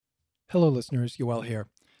Hello, listeners. Yoel here.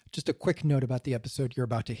 Just a quick note about the episode you're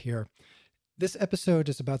about to hear. This episode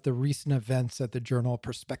is about the recent events at the journal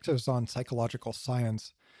Perspectives on Psychological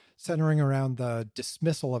Science, centering around the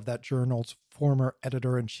dismissal of that journal's former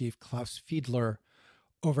editor-in-chief, Klaus Fiedler,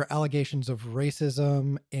 over allegations of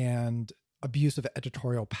racism and abuse of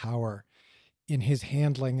editorial power in his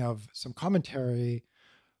handling of some commentary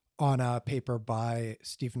on a paper by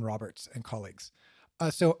Stephen Roberts and colleagues.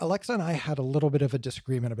 So Alexa and I had a little bit of a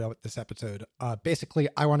disagreement about this episode. Basically,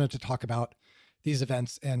 I wanted to talk about these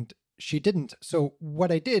events and she didn't. So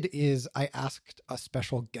what I did is I asked a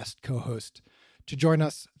special guest co-host to join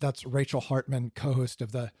us. That's Rachel Hartman, co-host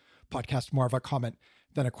of the podcast, More of a Comment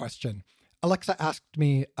Than a Question. Alexa asked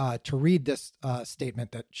me to read this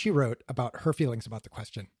statement that she wrote about her feelings about the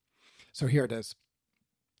question. So here it is.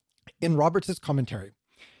 In Roberts' commentary,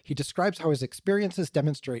 he describes how his experiences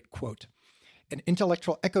demonstrate, quote, an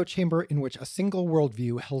intellectual echo chamber in which a single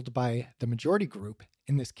worldview held by the majority group,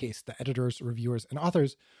 in this case, the editors, reviewers, and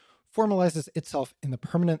authors, formalizes itself in the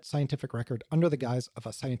permanent scientific record under the guise of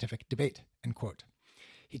a scientific debate, end quote.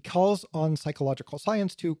 He calls on psychological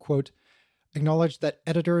science to, quote, acknowledge that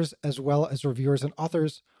editors as well as reviewers and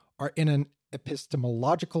authors are in an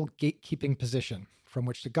epistemological gatekeeping position from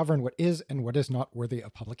which to govern what is and what is not worthy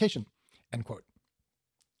of publication, end quote.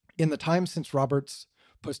 In the time since Roberts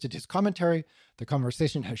posted his commentary, the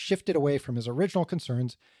conversation has shifted away from his original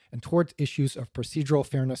concerns and towards issues of procedural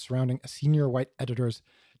fairness surrounding a senior white editor's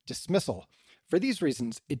dismissal. For these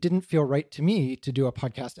reasons, it didn't feel right to me to do a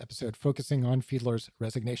podcast episode focusing on Fiedler's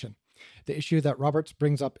resignation. The issue that Roberts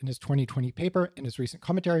brings up in his 2020 paper and his recent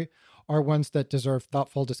commentary are ones that deserve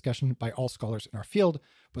thoughtful discussion by all scholars in our field,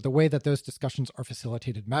 but the way that those discussions are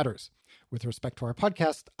facilitated matters. With respect to our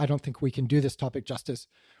podcast, I don't think we can do this topic justice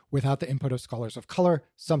without the input of scholars of color,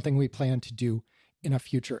 something we plan to do in a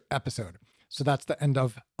future episode. So that's the end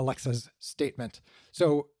of Alexa's statement.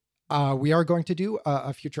 So we are going to do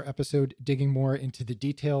a future episode digging more into the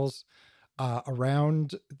details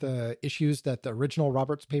around the issues that the original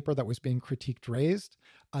Roberts paper that was being critiqued raised.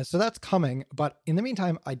 So that's coming. But in the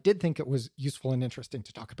meantime, I did think it was useful and interesting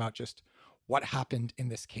to talk about just what happened in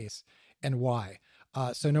this case and why.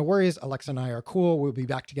 So no worries, Alexa and I are cool. We'll be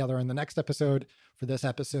back together in the next episode. For this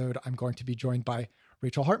episode, I'm going to be joined by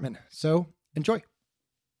Rachel Hartman. So enjoy.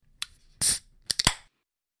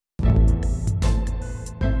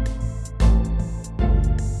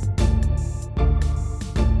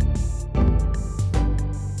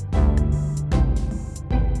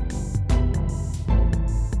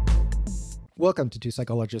 Welcome to Two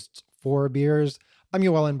Psychologists, Four Beers. I'm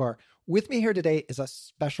Yoel Enbar. With me here today is a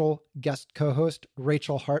special guest co-host,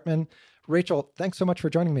 Rachel Hartman. Rachel, thanks so much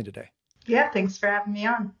for joining me today. Yeah, thanks for having me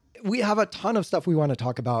on. We have a ton of stuff we want to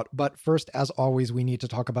talk about, but first, as always, we need to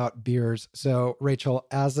talk about beers. So, Rachel,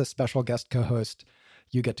 as a special guest co-host,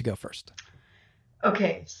 you get to go first.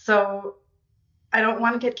 Okay, so I don't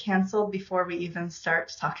want to get canceled before we even start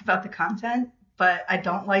to talk about the content, but I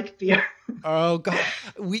don't like beer. Oh, God.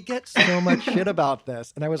 We get so much shit about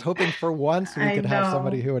this. And I was hoping for once we could have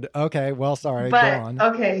somebody who would... Okay, well, sorry. Go on.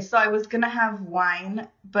 Okay, so I was going to have wine,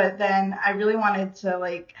 but then I really wanted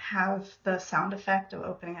to, have the sound effect of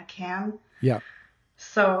opening a can. Yeah.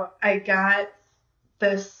 So I got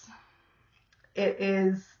this. It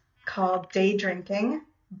is called Day Drinking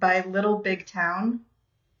by Little Big Town.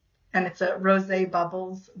 And it's a Rosé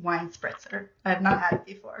Bubbles wine spritzer. I have not had it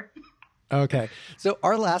before. Okay. So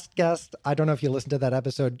our last guest, I don't know if you listened to that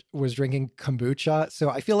episode, was drinking kombucha. So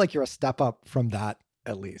I feel like you're a step up from that,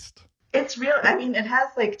 at least. It's real. I mean, it has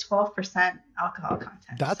 12% alcohol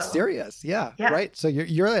content. That's serious. Yeah. Right. So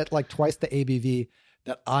you're at twice the ABV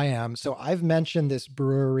that I am. So I've mentioned this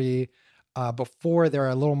brewery before. They're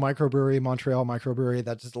a little microbrewery, Montreal microbrewery,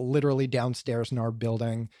 that's literally downstairs in our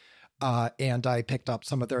building. And I picked up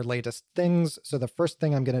some of their latest things. So the first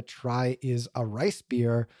thing I'm going to try is a rice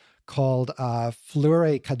beer called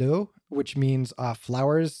Fleur Cadeau, which means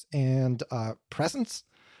flowers and presents,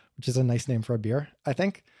 which is a nice name for a beer, I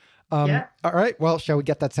think. Yeah. All right. Well, shall we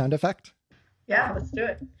get that sound effect? Yeah, let's do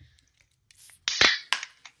it.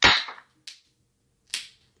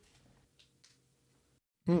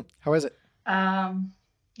 How is it?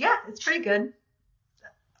 Yeah, it's pretty good.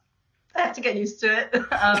 I have to get used to it.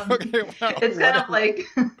 Okay, well, it's kind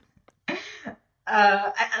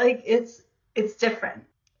of it's different.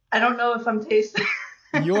 I don't know if I'm tasting.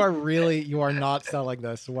 You are not selling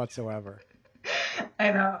this whatsoever.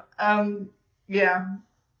 I know. Yeah.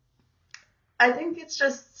 I think it's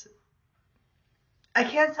just, I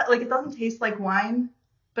can't tell, it doesn't taste like wine,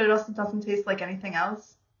 but it also doesn't taste like anything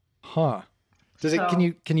else. Huh.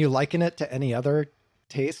 Can you liken it to any other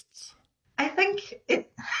tastes? I think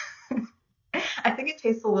it, think it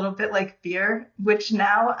tastes a little bit like beer, which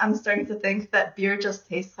now I'm starting to think that beer just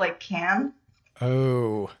tastes like can.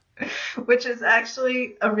 Oh. Which is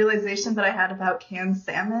actually a realization that I had about canned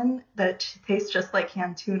salmon, that it tastes just like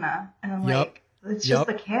canned tuna. And I'm like, it's just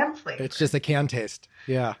a can flavor. It's just a can taste.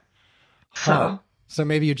 Yeah. Huh. So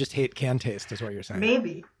maybe you just hate can taste is what you're saying.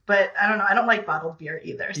 Maybe. But I don't know. I don't like bottled beer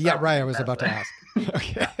either. So yeah, right. I was about to ask.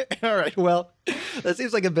 Okay. All right. Well, that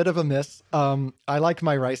seems like a bit of a miss. I like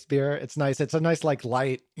my rice beer. It's nice. It's a nice, like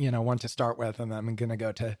light, one to start with. And then I'm going to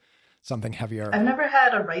go to something heavier. I've never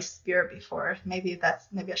had a rice beer before. Maybe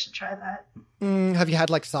I should try that. Have you had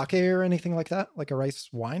like sake or anything like that? Like a rice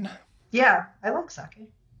wine? Yeah, I like sake.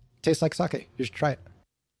 Tastes like sake. You should try it.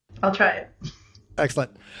 I'll try it.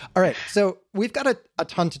 Excellent. All right. So we've got a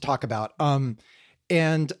ton to talk about.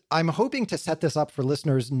 And I'm hoping to set this up for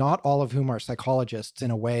listeners, not all of whom are psychologists, in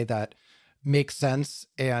a way that makes sense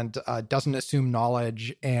and doesn't assume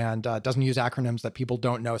knowledge and doesn't use acronyms that people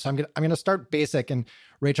don't know. So I'm gonna start basic. And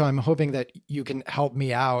Rachel, I'm hoping that you can help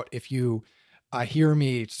me out if you hear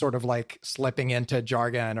me sort of like slipping into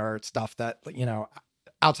jargon or stuff that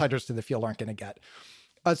outsiders to the field aren't going to get.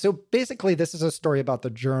 So basically, this is a story about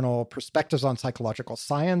the journal Perspectives on Psychological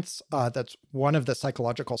Science. That's one of the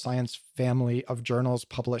psychological science family of journals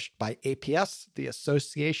published by APS, the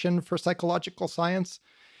Association for Psychological Science.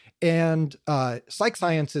 And Psych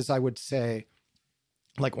Science is, I would say,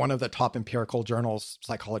 like one of the top empirical journals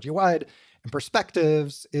psychology-wide. And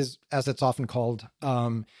Perspectives is, as it's often called,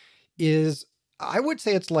 is, I would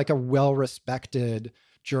say it's like a well-respected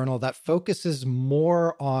journal that focuses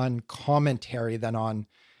more on commentary than on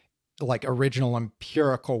like original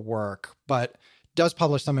empirical work, but does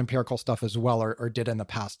publish some empirical stuff as well, or did in the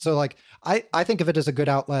past. So like, I think of it as a good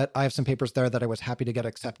outlet. I have some papers there that I was happy to get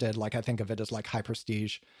accepted. Like, I think of it as like high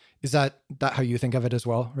prestige. Is that how you think of it as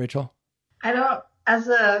well, Rachel? I don't, as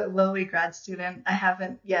a lowly grad student, I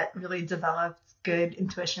haven't yet really developed good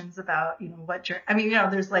intuitions about,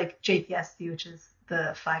 there's like JPSC, which is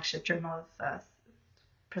the flagship journal of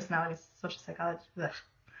personality social psychology. Ugh,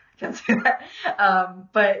 I can't say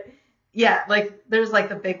that. But yeah, like there's like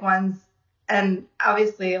the big ones. And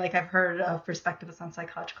obviously, like I've heard of Perspectives on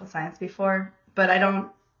Psychological Science before, but I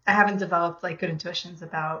haven't developed like good intuitions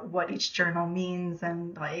about what each journal means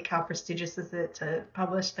and like how prestigious is it to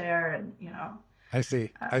publish there. And, I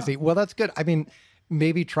see. Well, that's good. I mean,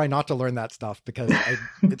 maybe try not to learn that stuff because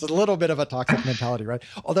it's a little bit of a toxic mentality, right?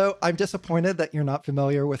 Although I'm disappointed that you're not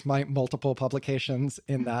familiar with my multiple publications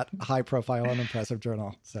in that high profile and impressive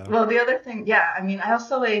journal. So, well, the other thing, I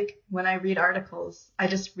also like when I read articles, I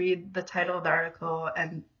just read the title of the article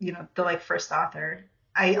and, the like first author.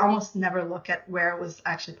 I almost never look at where it was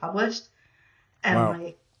actually published. And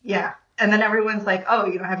wow. And then everyone's like, oh,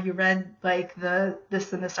 have you read like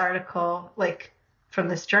this and this article, like from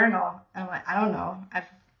this journal? And I'm like, I don't know.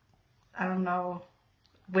 I don't know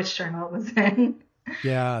which journal it was in.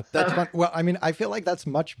 Yeah, that's fun. Well, I mean, I feel like that's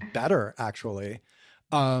much better actually.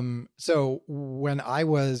 So when I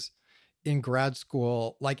was in grad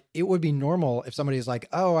school, like it would be normal if somebody's like,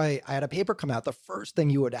 oh, I had a paper come out. The first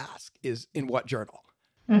thing you would ask is in what journal,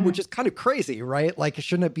 which is kind of crazy, right? Like,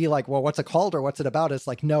 shouldn't it be like, well, what's it called or what's it about? It's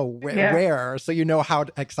like, no, where? So you know how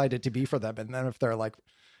excited to be for them. And then if they're like,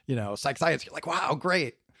 Psych Science, you're like, wow,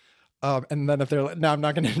 great. And then if they're like, no, I'm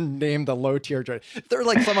not going to name the low tier journal. If they're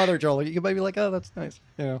like some other journal, you might be like, oh, that's nice.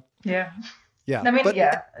 Yeah. Yeah. I mean,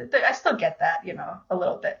 I still get that, a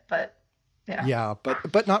little bit, but yeah. Yeah.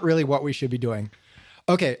 But not really what we should be doing.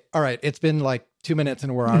 Okay. All right. It's been like 2 minutes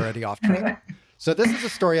and we're already off track. Anyway. So this is a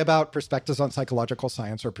story about Perspectives on Psychological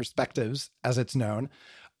Science, or Perspectives as it's known.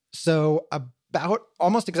 So about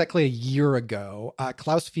almost exactly a year ago,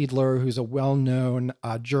 Klaus Fiedler, who's a well-known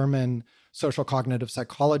German social cognitive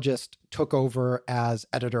psychologist, took over as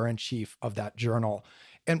editor-in-chief of that journal.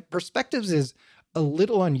 And Perspectives is a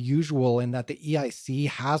little unusual in that the EIC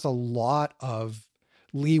has a lot of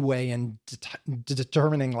leeway in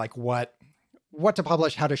determining like what to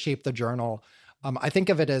publish, how to shape the journal. I think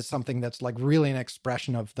of it as something that's like really an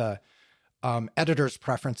expression of the editor's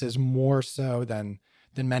preferences more so than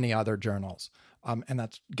many other journals. And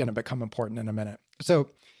that's going to become important in a minute. So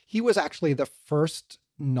he was actually the first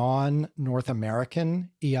non-North American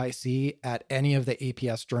EIC at any of the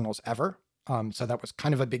APS journals ever. So that was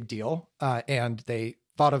kind of a big deal. And they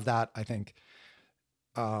thought of that, I think,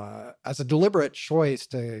 as a deliberate choice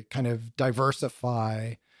to kind of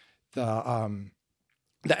diversify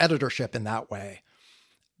the editorship in that way.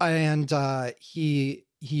 And he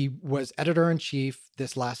was editor-in-chief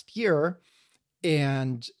this last year,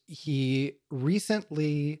 and he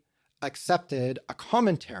recently accepted a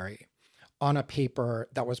commentary on a paper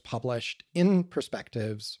that was published in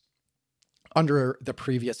Perspectives under the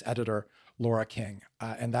previous editor, Laura King.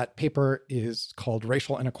 And that paper is called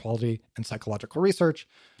Racial Inequality in Psychological Research,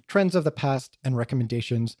 Trends of the Past and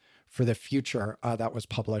Recommendations for the Future. That was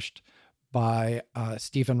published by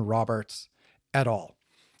Stephen Roberts et al.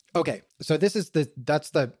 Okay, so that's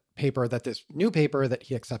the paper that this new paper that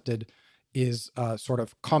he accepted is sort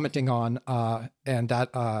of commenting on, and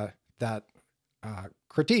that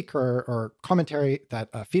critique or commentary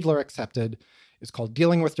that Fiedler accepted is called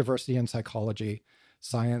Dealing with Diversity in Psychology,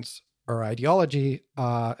 Science or Ideology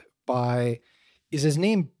by, is his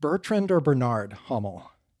name Bertrand or Bernard Hummel?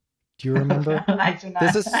 Do you remember? I do not.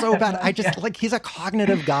 This is so bad. I just he's a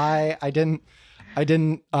cognitive guy. I didn't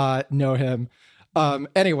know him.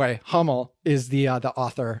 Anyway, Hummel is the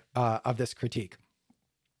author of this critique.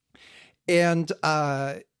 And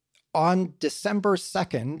on December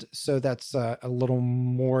 2nd, so that's a little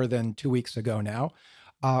more than 2 weeks ago now,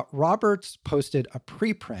 Roberts posted a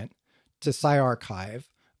preprint to SciArchive,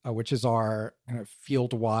 which is our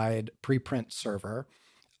field-wide preprint server,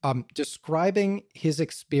 describing his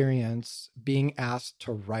experience being asked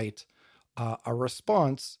to write a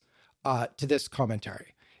response to this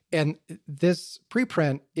commentary. And this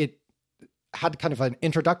preprint, it had kind of an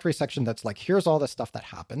introductory section that's like, here's all the stuff that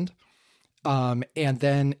happened. And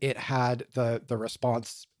then it had the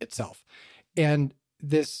response itself. And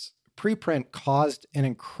this preprint caused an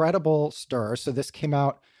incredible stir. So this came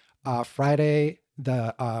out Friday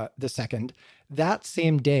the 2nd. That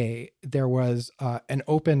same day, there was an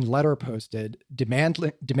open letter posted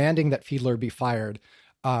demanding that Fiedler be fired.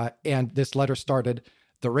 And this letter started,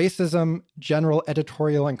 "The racism, general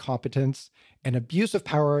editorial incompetence, and abuse of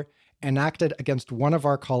power enacted against one of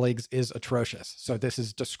our colleagues is atrocious." So this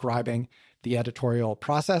is describing the editorial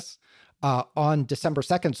process. On December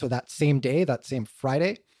 2nd, so that same day, that same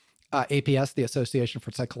Friday, APS, the Association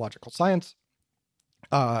for Psychological Science,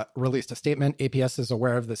 released a statement. APS is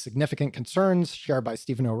aware of the significant concerns shared by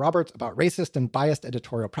Stephen O. Roberts about racist and biased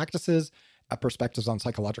editorial practices at Perspectives on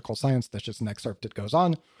Psychological Science. That's just an excerpt. It goes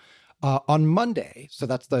on. On Monday, so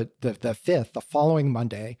that's the 5th, the following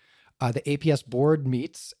Monday, the APS board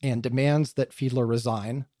meets and demands that Fiedler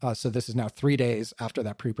resign. So this is now 3 days after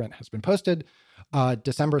that preprint has been posted.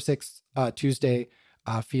 December 6th, Tuesday,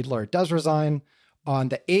 Fiedler does resign. On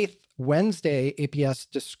the 8th, Wednesday, APS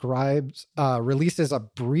releases a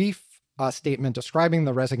brief statement describing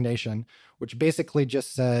the resignation, which basically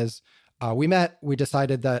just says, we met, we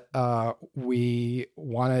decided that we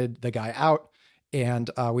wanted the guy out, and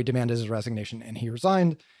we demanded his resignation, and he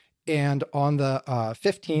resigned. And on the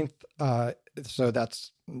 15th, so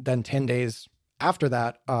that's then 10 days after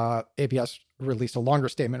that, APS released a longer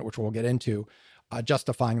statement, which we'll get into,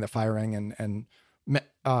 justifying the firing and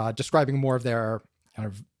describing more of their kind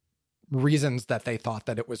of reasons that they thought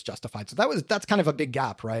that it was justified. So that's kind of a big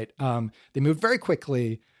gap, right? They moved very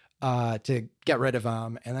quickly to get rid of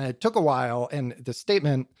him, and then it took a while. And the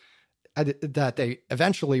statement that they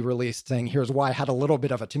eventually released saying, here's why, had a little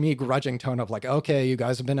bit of a, to me, grudging tone of like, okay, you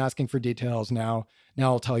guys have been asking for details. Now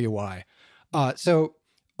I'll tell you why. So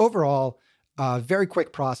overall, very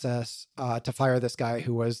quick process to fire this guy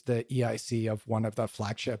who was the EIC of one of the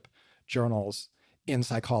flagship journals in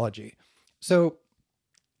psychology. So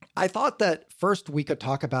I thought that first we could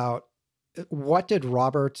talk about, what did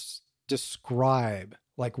Roberts describe?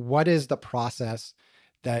 Like, what is the process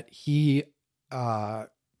that he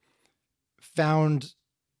found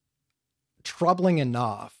troubling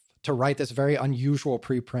enough to write this very unusual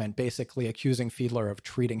preprint, basically accusing Fiedler of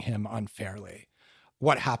treating him unfairly?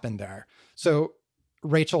 What happened there? So,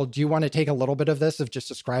 Rachel, do you want to take a little bit of this, of just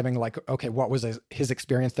describing like, okay, what was his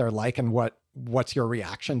experience there like, and what's your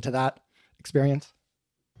reaction to that experience?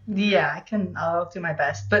 Yeah, I'll do my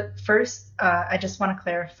best. But first, I just want to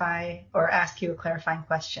clarify or ask you a clarifying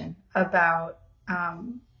question about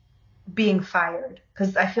being fired,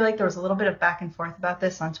 because I feel like there was a little bit of back and forth about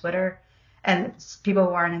this on Twitter, and people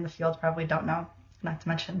who aren't in the field probably don't know, not to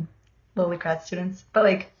mention lowly grad students. But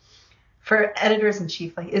like, for editors in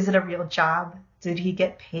chief, like, is it a real job? Did he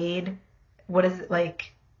get paid? What is it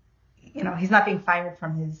like? He's not being fired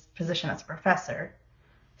from his position as a professor.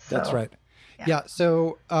 So, that's right. Yeah.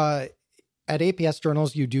 So at APS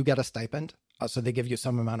journals, you do get a stipend. So they give you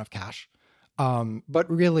some amount of cash.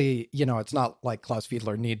 But really, it's not like Klaus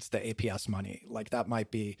Fiedler needs the APS money. Like, that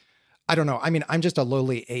might be, I don't know. I mean, I'm just a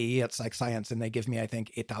lowly AE at Psych Science, and they give me, I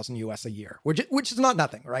think, $8,000 US a year, which is not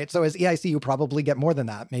nothing, right? So as EIC, you probably get more than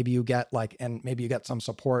that. Maybe you get maybe you get some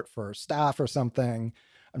support for staff or something.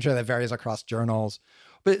 I'm sure that varies across journals.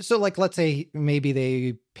 But so like, let's say maybe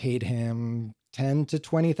they paid him 10 to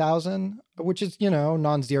 20,000, which is,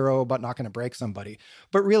 non-zero, but not going to break somebody.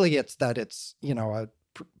 But really it's that it's, a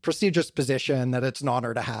prestigious position that it's an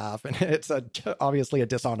honor to have, and it's obviously a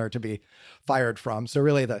dishonor to be fired from. So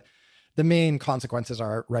really the main consequences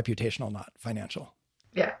are reputational, not financial.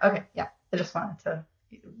 Yeah. Okay. Yeah. I just wanted to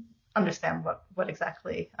understand what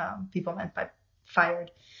exactly people meant by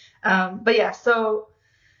fired. But yeah, so,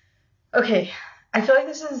 okay. I feel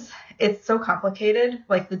like it's so complicated,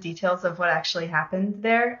 like the details of what actually happened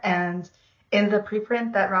there. And in the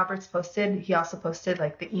preprint that Roberts posted, he also posted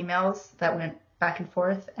like the emails that went back and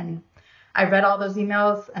forth. And I read all those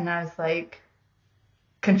emails and I was like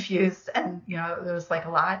confused, and, there was like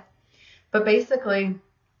a lot. But basically,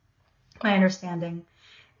 my understanding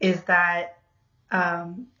is that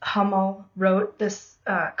Hummel wrote this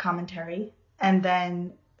commentary, and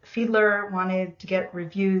then Fiedler wanted to get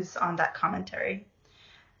reviews on that commentary.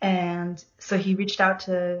 And so he reached out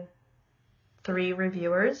to 3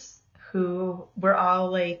 reviewers who were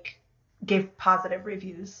all gave positive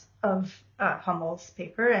reviews of Hummel's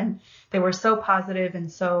paper. And they were so positive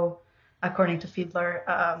and so, according to Fiedler,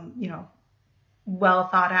 well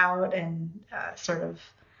thought out, and sort of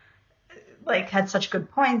had such good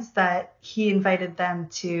points that he invited them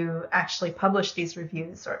to actually publish these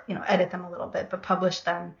reviews, or, edit them a little bit, but publish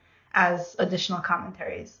them as additional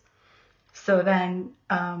commentaries. So then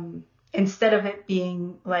instead of it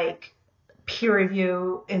being peer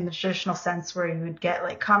review in the traditional sense where you would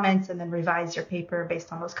get comments and then revise your paper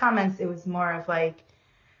based on those comments, it was more of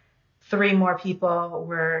 3 more people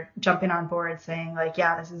were jumping on board saying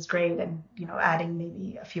yeah, this is great, and, adding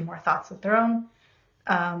maybe a few more thoughts of their own.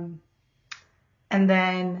 And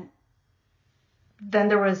then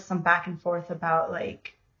there was some back and forth about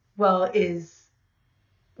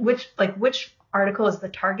which article is the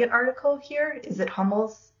target article here? Is it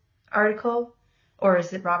Hummel's article, or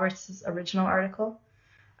is it Roberts' original article?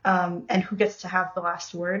 And who gets to have the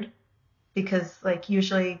last word? Because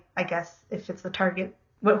usually, I guess, if it's the target,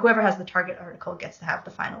 whoever has the target article gets to have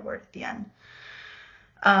the final word at the end.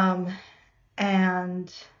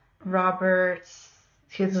 And Roberts,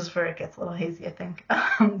 this is where it gets a little hazy, I think.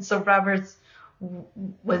 So Roberts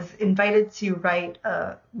was invited to write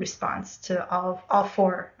a response to all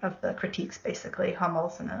 4 of the critiques, basically,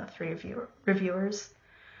 Hummel's and the 3 reviewers.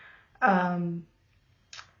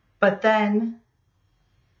 But then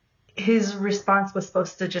his response was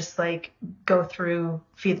supposed to just go through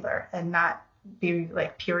Fiedler and not be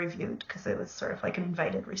peer reviewed, because it was sort of an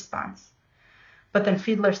invited response. But then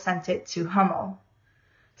Fiedler sent it to Hummel.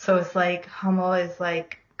 So it's Hummel is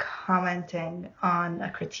commenting on a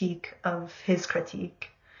critique of his critique,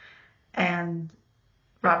 and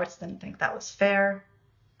Roberts didn't think that was fair,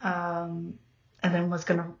 and then was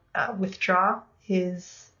going to withdraw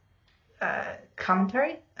his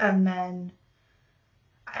commentary. And then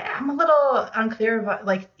I'm a little unclear about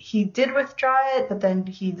he did withdraw it, but then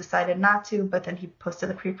he decided not to, but then he posted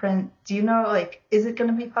the preprint. Do you know, is it going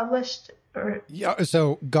to be published? Or... Yeah,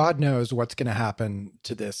 so God knows what's going to happen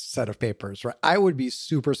to this set of papers, right? I would be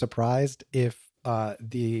super surprised if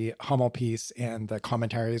the Hummel piece and the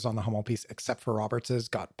commentaries on the Hummel piece, except for Roberts's,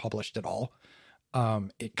 got published at all.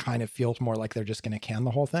 It kind of feels more like they're just going to can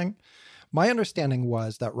the whole thing. My understanding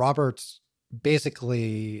was that Roberts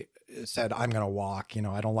basically said, I'm going to walk,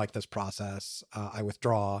 I don't like this process. I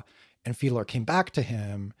withdraw. And Fiedler came back to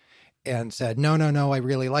him and said, no, I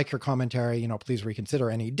really like your commentary, please reconsider.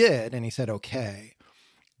 And he did. And he said, okay.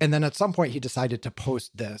 And then at some point he decided to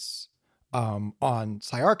post this on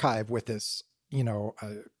SciArchive with this,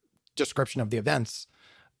 description of the events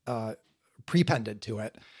prepended to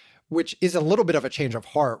it, which is a little bit of a change of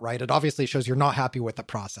heart, right? It obviously shows you're not happy with the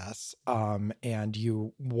process, and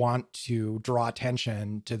you want to draw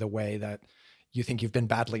attention to the way that you think you've been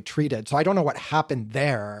badly treated. So I don't know what happened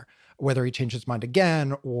there, whether he changed his mind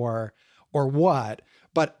again or what.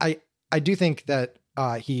 But I do think that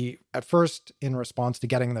he, at first, in response to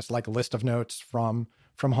getting this list of notes from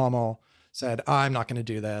Hummel, said, I'm not going to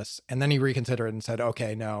do this. And then he reconsidered and said,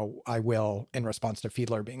 okay, no, I will, in response to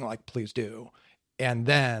Fiedler being please do. And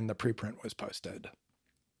then the preprint was posted.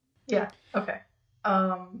 Yeah. Okay.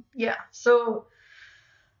 Yeah. So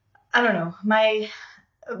I don't know.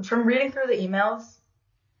 From reading through the emails,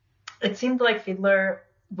 it seemed like Fiedler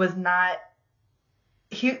was not,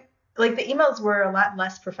 the emails were a lot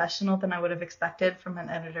less professional than I would have expected from an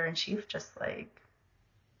editor-in-chief, just I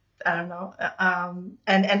don't know.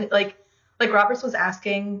 And Roberts was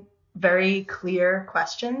asking very clear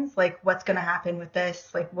questions, what's going to happen with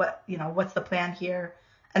this? What's the plan here?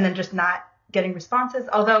 And then just not getting responses.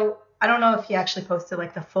 Although I don't know if he actually posted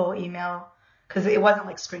the full email, because it wasn't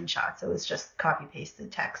screenshots. It was just copy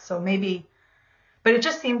pasted text. So maybe, but it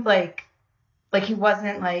just seemed like he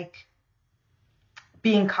wasn't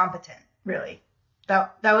being competent, really.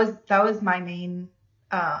 that was my main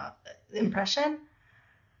impression.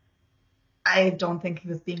 I don't think he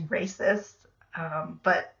was being racist,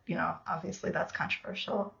 but obviously that's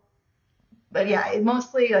controversial. But yeah,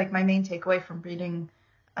 mostly like my main takeaway from reading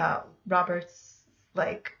Robert's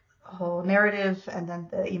like whole narrative and then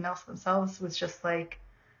the emails themselves was just like,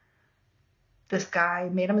 this guy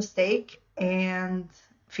made a mistake, and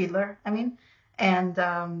Fiedler, I mean, and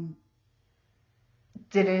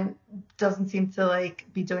doesn't seem to like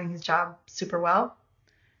be doing his job super well.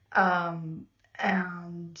 And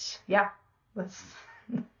yeah, that's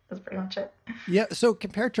pretty much it. Yeah. So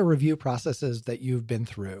compared to review processes that you've been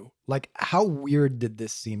through, like how weird did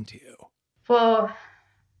this seem to you? Well,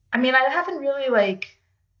 I mean, I haven't really like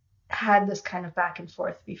had this kind of back and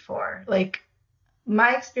forth before. Like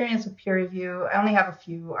my experience with peer review, I only have a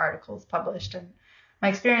few articles published, and my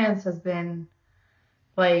experience has been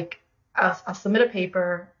like, I'll submit a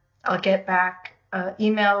paper, I'll get back an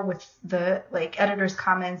email with the like editor's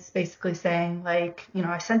comments basically saying like,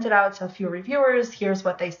 I sent it out to a few reviewers, here's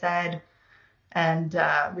what they said, and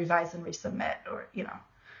revise and resubmit, or,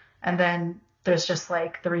 and then there's just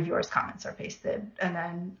like the reviewer's comments are pasted, and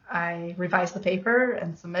then I revise the paper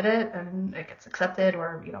and submit it, and it gets accepted,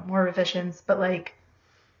 or, more revisions. But like,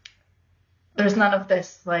 there's none of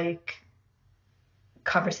this like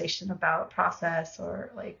conversation about process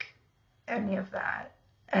or like any of that.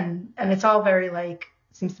 And it's all very like,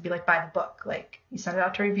 seems to be like by the book. Like you send it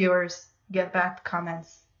out to reviewers, get back the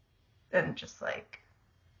comments, and just like,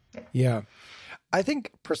 yeah. I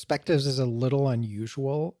think Perspectives is a little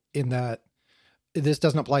unusual in that this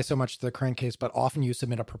doesn't apply so much to the current case, but often you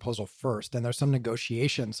submit a proposal first, and there's some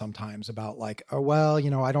negotiation sometimes about like, oh, well,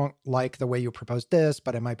 I don't like the way you proposed this,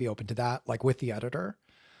 but I might be open to that, like with the editor.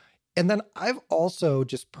 And then I've also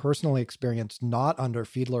just personally experienced, not under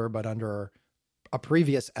Fiedler, but under a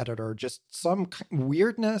previous editor, just some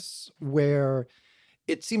weirdness where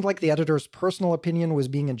it seemed like the editor's personal opinion was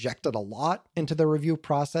being injected a lot into the review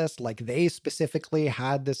process. Like they specifically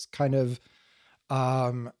had this kind of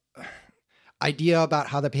idea about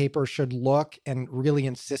how the paper should look and really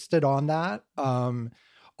insisted on that.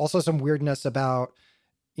 Also some weirdness about,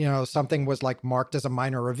 something was like marked as a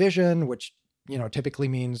minor revision, which, typically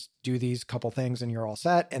means do these couple things and you're all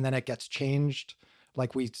set. And then it gets changed.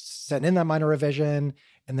 Like we send in that minor revision,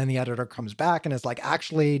 and then the editor comes back and is like,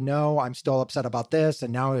 actually, no, I'm still upset about this.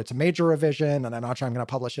 And now it's a major revision, and I'm not sure I'm going to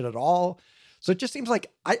publish it at all. So it just seems like,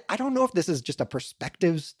 I don't know if this is just a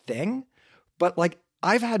Perspectives thing, but like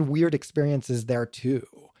I've had weird experiences there too,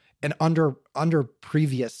 and under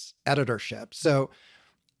previous editorship. So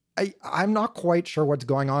I'm not quite sure what's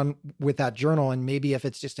going on with that journal, and maybe if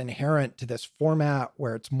it's just inherent to this format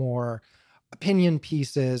where it's more opinion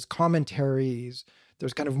pieces, commentaries,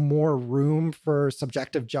 there's kind of more room for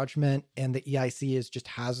subjective judgment, and the EIC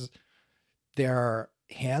has their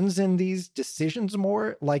hands in these decisions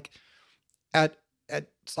more. Like at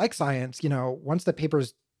Psych Science, once the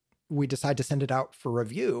paper's, we decide to send it out for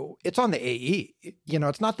review, it's on the AE.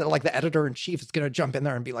 It's not that like the editor in chief is going to jump in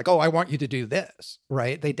there and be like, oh, I want you to do this,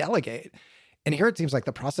 right? They delegate. And here it seems like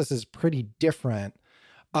the process is pretty different.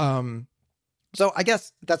 So I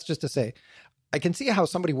guess that's just to say, I can see how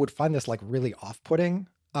somebody would find this like really off-putting.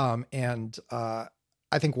 And I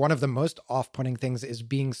think one of the most off-putting things is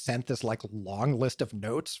being sent this like long list of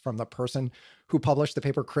notes from the person who published the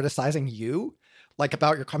paper criticizing you, like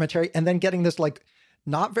about your commentary, and then getting this like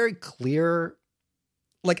not very clear.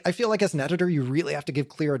 Like, I feel like as an editor, you really have to give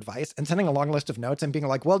clear advice, and sending a long list of notes and being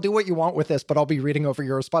like, well, do what you want with this, but I'll be reading over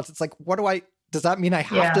your response. It's like, does that mean I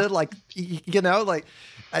have to like, like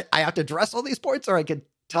I have to address all these points, or I could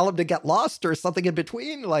tell them to get lost or something in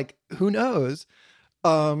between? Like, who knows?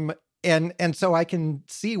 And so I can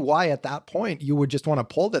see why at that point you would just want to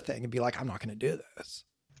pull the thing and be like, I'm not going to do this.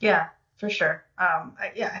 Yeah, for sure.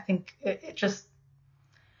 I think it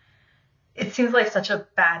seems like such a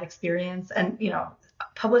bad experience, and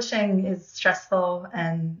publishing is stressful,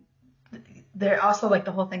 and they're also like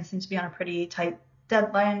the whole thing seems to be on a pretty tight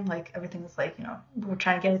deadline. Like everything is like, we're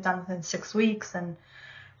trying to get it done within 6 weeks, and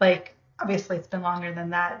like obviously it's been longer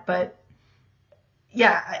than that, but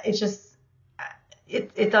yeah, it's just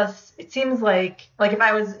it seems like if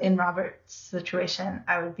I was in Robert's situation,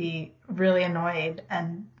 I would be really annoyed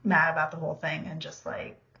and mad about the whole thing and just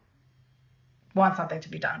like want something to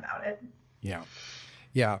be done about it.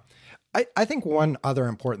 Yeah. I think one other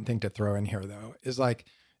important thing to throw in here, though, is like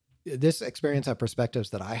this experience at Perspectives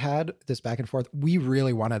that I had, this back and forth, we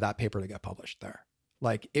really wanted that paper to get published there.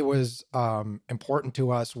 Like it was important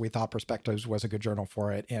to us. We thought Perspectives was a good journal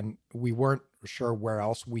for it, and we weren't sure where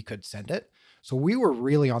else we could send it. So we were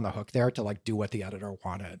really on the hook there to like do what the editor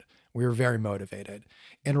wanted. We were very motivated.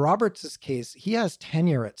 In Roberts' case, he has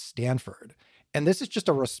tenure at Stanford. And this is just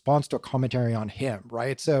a response to a commentary on him,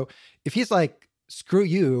 right? So if he's like, screw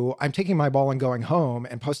you, I'm taking my ball and going home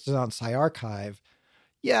and post it on PsyArchive,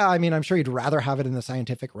 yeah, I mean, I'm sure he'd rather have it in the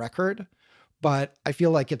scientific record, but I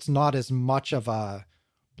feel like it's not as much of a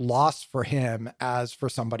loss for him as for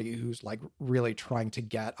somebody who's like really trying to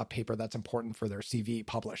get a paper that's important for their CV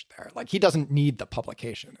published there. Like he doesn't need the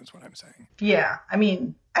publication is what I'm saying. Yeah. I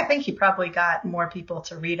mean, I think he probably got more people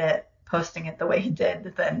to read it posting it the way he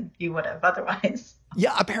did than he would have otherwise.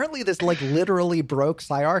 Yeah, apparently this like literally broke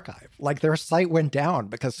PsyArchive. Like their site went down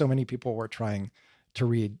because so many people were trying to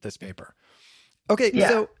read this paper. Okay, yeah.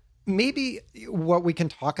 So maybe what we can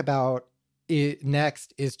talk about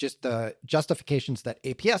next is just the justifications that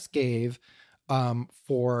APS gave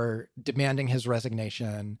for demanding his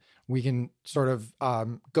resignation. We can sort of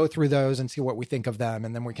go through those and see what we think of them.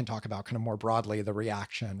 And then we can talk about kind of more broadly the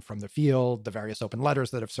reaction from the field, the various open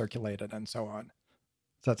letters that have circulated and so on.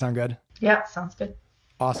 Does that sound good? Yeah, sounds good.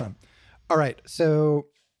 Awesome. All right. So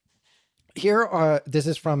here this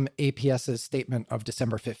is from APS's statement of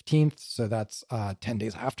December 15th. So that's 10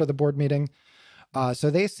 days after the board meeting. So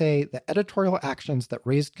they say the editorial actions that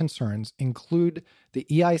raised concerns include the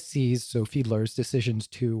EIC's, so Fiedler's, decisions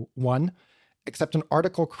to, 1, accept an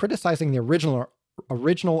article criticizing the original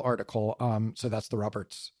article. So that's the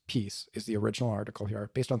Roberts piece is the original article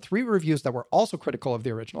here, based on 3 reviews that were also critical of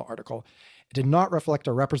the original article. It did not reflect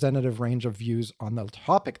a representative range of views on the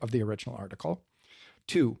topic of the original article.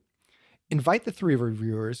 2, invite the 3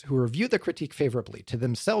 reviewers who reviewed the critique favorably to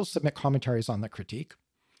themselves submit commentaries on the critique.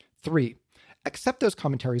 3, accept those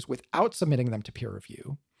commentaries without submitting them to peer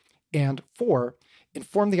review. And 4,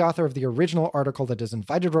 inform the author of the original article that his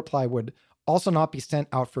invited reply would also not be sent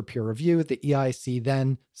out for peer review. The EIC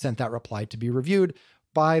then sent that reply to be reviewed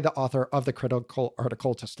by the author of the critical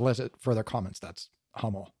article to solicit further comments. That's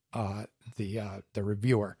Hummel, the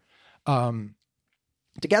reviewer.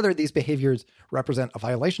 Together, these behaviors represent a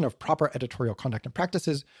violation of proper editorial conduct and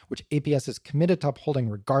practices, which APS is committed to upholding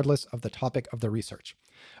regardless of the topic of the research.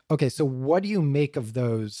 Okay, so what do you make of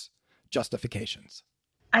those justifications?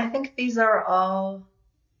 I think these are all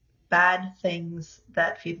bad things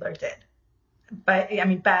that Fiedler did. But I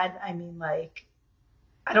mean, bad, I mean, like,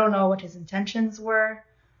 I don't know what his intentions were.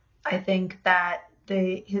 I think that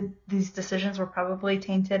these decisions were probably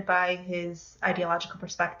tainted by his ideological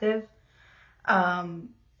perspective. And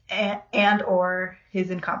or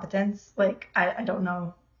his incompetence. Like, I don't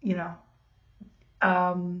know, you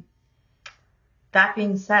know. That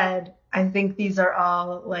being said, I think these are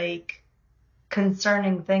all like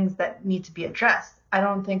concerning things that need to be addressed. I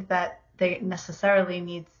don't think that they necessarily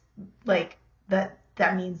need like that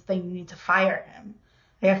means they need to fire him.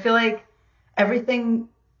 Like, I feel like everything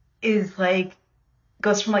is like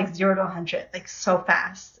goes from like 0 to 100 like so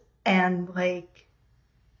fast, and like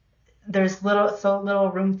there's so little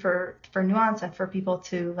room for nuance and for people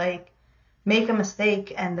to like make a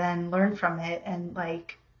mistake and then learn from it and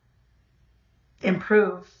like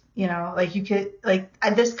improve, you know. Like you could like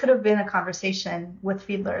this could have been a conversation with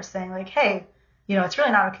Fiedler saying like, hey, you know, it's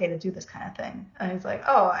really not okay to do this kind of thing. And he's like,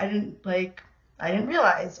 oh, I didn't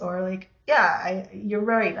realize, or like, yeah, you're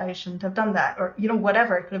right, I shouldn't have done that, or, you know,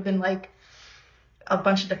 whatever. It could have been like a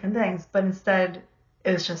bunch of different things, but instead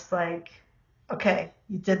it was just like, okay,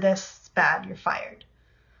 you did this, it's bad, you're fired.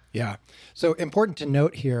 Yeah. So important to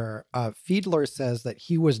note here, Fiedler says that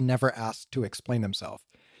he was never asked to explain himself.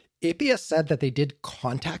 APS said that they did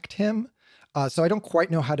contact him. So I don't quite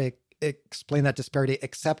know how to explain that disparity,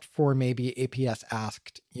 except for maybe APS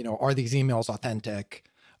asked, you know, are these emails authentic?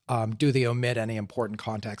 Do they omit any important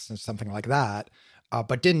context and something like that?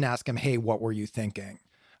 But didn't ask him, hey, what were you thinking?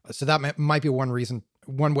 So that might be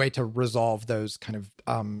one way to resolve those kind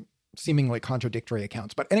of seemingly contradictory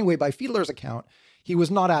accounts. But anyway, by Fiedler's account, he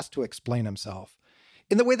was not asked to explain himself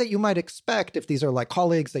in the way that you might expect. If these are like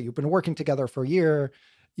colleagues that you've been working together for a year,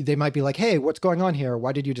 they might be like, hey, what's going on here?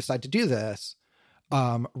 Why did you decide to do this?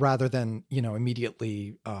 Rather than, you know,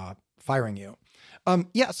 immediately firing you.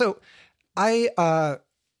 Yeah, so I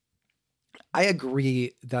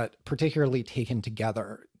agree that particularly taken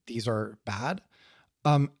together, these are bad.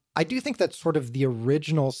 I do think that sort of the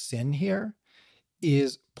original sin here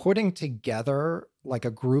is putting together like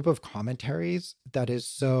a group of commentaries that is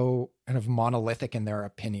so kind of monolithic in their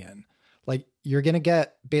opinion. Like you're going to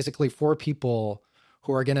get basically 4 people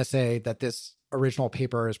who are going to say that this original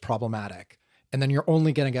paper is problematic. And then you're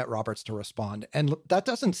only going to get Roberts to respond. And that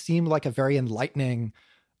doesn't seem like a very enlightening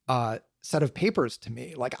set of papers to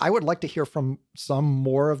me. Like I would like to hear from some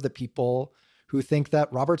more of the people who think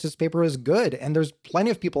that Roberts' paper is good. And there's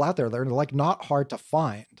plenty of people out there that are like not hard to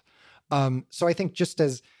find. So I think just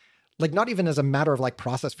as like, not even as a matter of like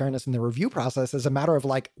process fairness in the review process, as a matter of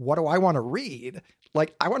like, what do I want to read?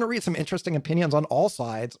 Like, I want to read some interesting opinions on all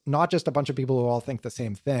sides, not just a bunch of people who all think the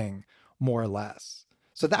same thing, more or less.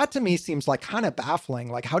 So that to me seems like kind of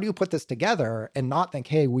baffling. Like, how do you put this together and not think,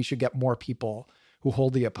 hey, we should get more people who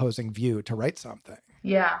hold the opposing view to write something?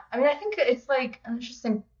 Yeah. I mean, I think it's like an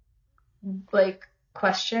interesting like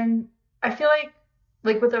question. I feel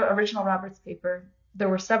like with the original Roberts paper, there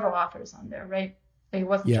were several authors on there, right? Like, it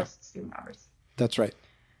wasn't just Stephen Roberts. That's right.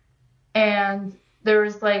 And there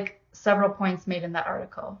was like several points made in that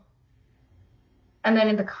article. And then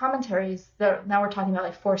in the commentaries, now we're talking about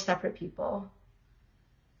like 4 separate people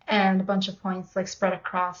and a bunch of points like spread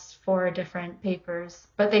across 4 different papers.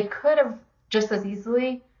 But they could have just as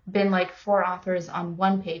easily been like 4 authors on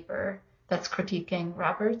one paper that's critiquing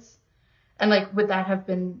Roberts. And like, would that have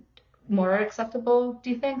been more acceptable, do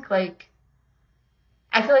you think? Like,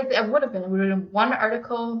 I feel like it would have been one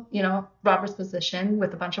article, Roberts' position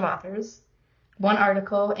with a bunch of authors, one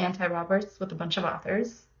article anti-Roberts with a bunch of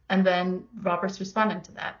authors, and then Roberts responding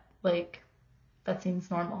to that. Like, that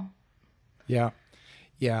seems normal. Yeah.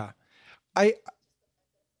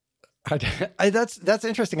 That's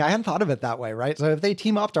interesting. I hadn't thought of it that way, right? So if they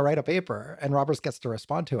team up to write a paper and Roberts gets to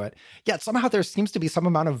respond to it, yet somehow there seems to be some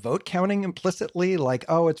amount of vote counting implicitly, like,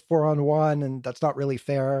 oh, it's 4-on-1 and that's not really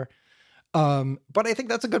fair. But I think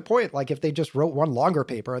that's a good point. Like, if they just wrote one longer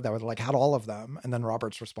paper that would like had all of them and then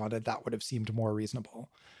Roberts responded, that would have seemed more reasonable.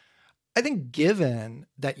 I think given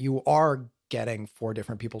that you are getting 4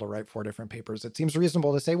 different people to write 4 different papers, it seems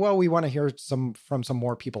reasonable to say, well, we want to hear from some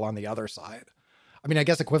more people on the other side. I mean, I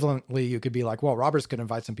guess equivalently, you could be like, well, Roberts could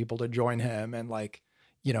invite some people to join him and like,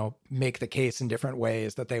 make the case in different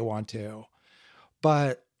ways that they want to.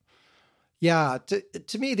 But yeah,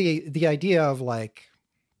 to me, the idea of like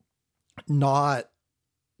not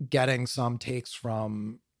getting some takes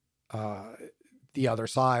from the other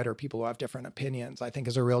side or people who have different opinions, I think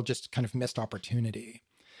is a real just kind of missed opportunity.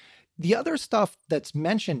 The other stuff that's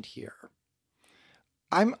mentioned here,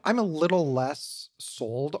 I'm a little less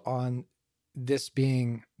sold on this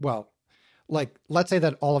being, well, like, let's say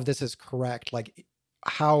that all of this is correct. Like,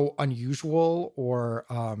 how unusual or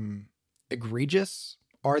egregious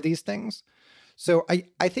are these things? So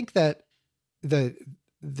I think that the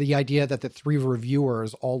idea that the 3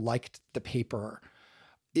 reviewers all liked the paper,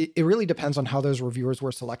 it really depends on how those reviewers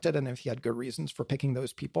were selected and if he had good reasons for picking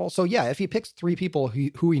those people. So yeah, if he picks 3 people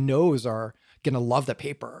who he knows are going to love the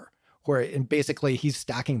paper, and basically he's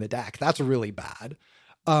stacking the deck, that's really bad.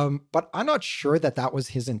 But I'm not sure that was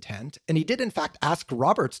his intent. And he did, in fact, ask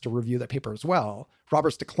Roberts to review the paper as well.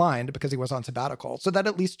 Roberts declined because he was on sabbatical. So that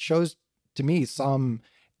at least shows to me some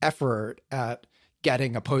effort at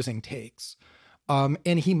getting opposing takes.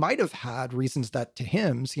 And he might have had reasons that to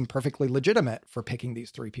him seem perfectly legitimate for picking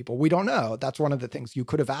these 3 people. We don't know. That's one of the things you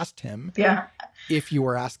could have asked him. Yeah. If you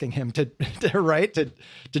were asking him to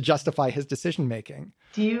justify his decision making.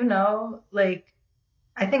 Do you know, like,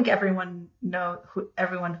 I think everyone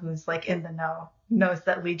who's like in the know knows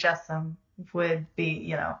that Lee Jessam would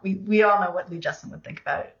be, we all know what Lee Jessam would think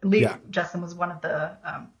about it. Lee Jessam was one of the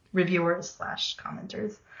reviewers /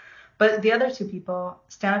 commenters. But the other 2 people,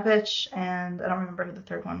 Stanovich and I don't remember who the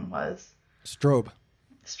third one was. Strobe.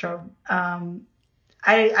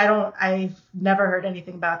 I've never heard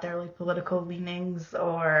anything about their like political leanings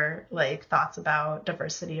or like thoughts about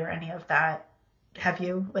diversity or any of that. Have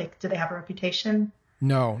you? Like, do they have a reputation?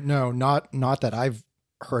 No, not that I've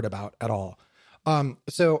heard about at all.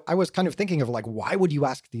 So I was kind of thinking of like, why would you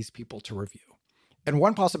ask these people to review? And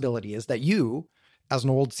one possibility is that you, as an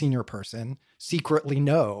old senior person, secretly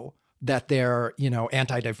know that they're,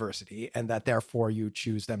 anti-diversity and that therefore you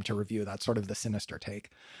choose them to review. That's sort of the sinister take.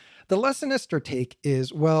 The less sinister take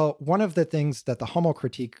is, well, one of the things that the Hummel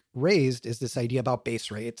critique raised is this idea about base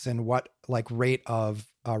rates and what like rate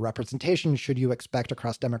of representation should you expect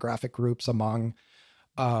across demographic groups among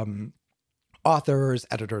authors,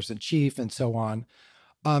 editors-in-chief, and so on.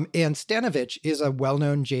 And Stanovich is a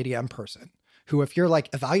well-known JDM person who, if you're like,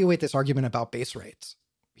 evaluate this argument about base rates,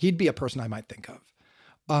 he'd be a person I might think of.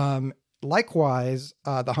 Likewise,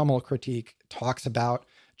 the Hummel critique talks about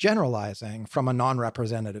generalizing from a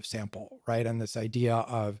non-representative sample, right? And this idea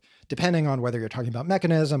of, depending on whether you're talking about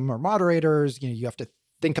mechanism or moderators, you have to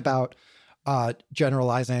think about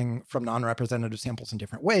generalizing from non-representative samples in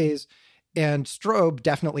different ways. And Strobe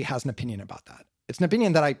definitely has an opinion about that. It's an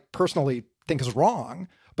opinion that I personally think is wrong,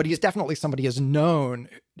 but he's definitely somebody who's known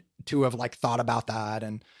to have like thought about that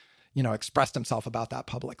and, expressed himself about that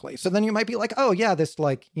publicly. So then you might be like, oh yeah, this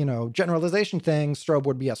like, generalization thing, Strobe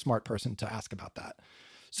would be a smart person to ask about that.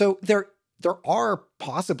 So there there are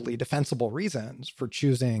possibly defensible reasons for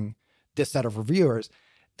choosing this set of reviewers.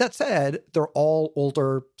 That said, they're all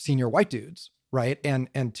older senior white dudes, right?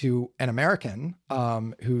 And to an American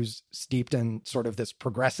who's steeped in sort of this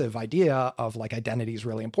progressive idea of like identity is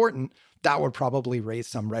really important, that would probably raise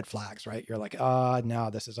some red flags, right? You're like, no,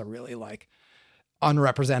 this is a really like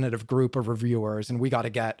unrepresentative group of reviewers, and we got to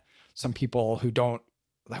get some people who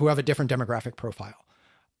have a different demographic profile.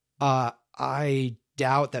 I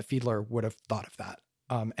doubt that Fiedler would have thought of that.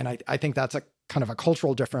 And I think that's a kind of a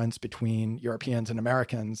cultural difference between Europeans and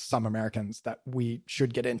Americans, some Americans, that we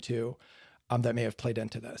should get into that may have played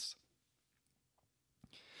into this.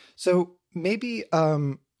 So maybe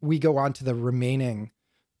we go on to the remaining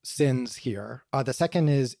sins here. The second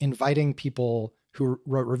is inviting people who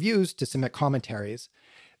wrote reviews to submit commentaries.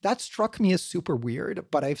 That struck me as super weird,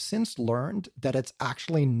 but I've since learned that it's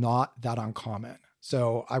actually not that uncommon.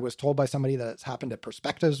 So I was told by somebody that it's happened at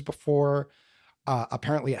Perspectives before.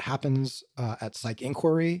 Apparently it happens at Psych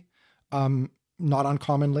Inquiry, not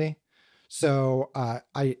uncommonly. So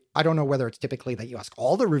I don't know whether it's typically that you ask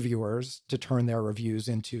all the reviewers to turn their reviews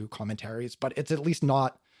into commentaries, but it's at least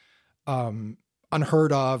not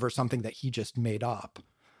unheard of or something that he just made up.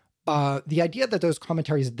 The idea that those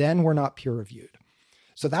commentaries then were not peer reviewed.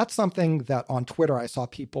 So that's something that on Twitter I saw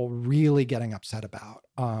people really getting upset about.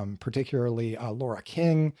 Particularly Laura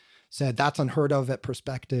King said that's unheard of at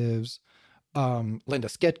Perspectives. Linda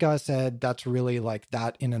Skitka said that's really like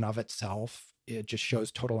that in and of itself. It just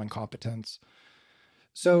shows total incompetence.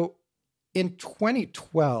 So in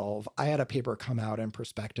 2012, I had a paper come out in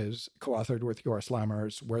Perspectives, co-authored with Joris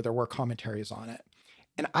Lammers, where there were commentaries on it.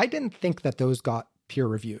 And I didn't think that those got peer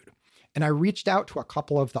reviewed. And I reached out to a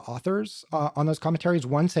couple of the authors on those commentaries.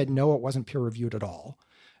 One said, no, it wasn't peer reviewed at all.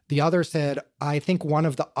 The other said, I think one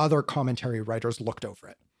of the other commentary writers looked over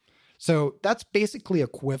it. So that's basically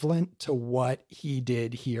equivalent to what he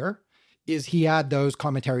did here, is he had those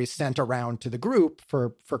commentaries sent around to the group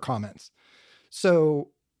for comments. So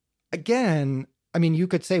again, I mean, you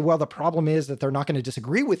could say, well, the problem is that they're not going to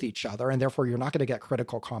disagree with each other, and therefore you're not going to get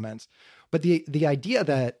critical comments. But the idea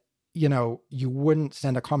that, you know, you wouldn't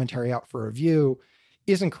send a commentary out for review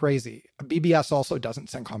isn't crazy. BBS also doesn't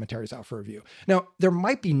send commentaries out for review. Now, there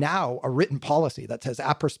might be now a written policy that says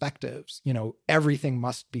at Perspectives, you know, everything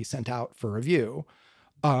must be sent out for review.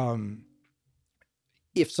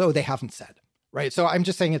 If so, they haven't said, right? So I'm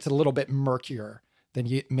just saying it's a little bit murkier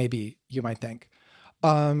than maybe you might think.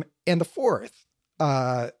 And the fourth,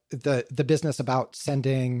 the business about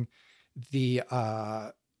sending the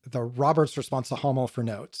Roberts response to Hummel for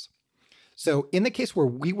notes. So in the case where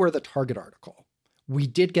we were the target article, we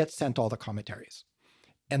did get sent all the commentaries.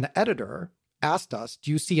 And the editor asked us, do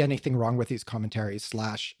you see anything wrong with these commentaries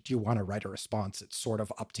 / do you want to write a response? It's sort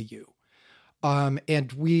of up to you.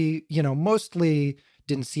 And we, you know, mostly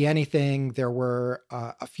didn't see anything. There were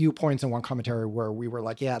a few points in one commentary where we were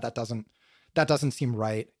like, yeah, that doesn't seem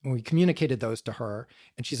right. And we communicated those to her.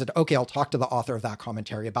 And she said, okay, I'll talk to the author of that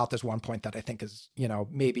commentary about this one point that I think is, you know,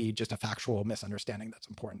 maybe just a factual misunderstanding that's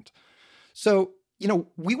important. So, you know,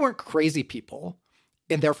 we weren't crazy people.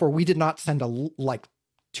 And therefore, we did not send a like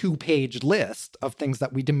 2-page list of things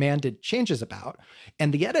that we demanded changes about.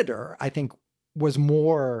 And the editor, I think, was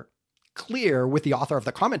more clear with the author of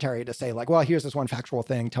the commentary to say like, well, here's this one factual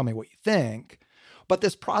thing. Tell me what you think. But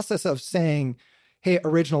this process of saying, hey,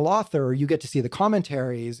 original author, you get to see the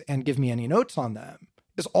commentaries and give me any notes on them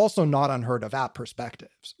is also not unheard of at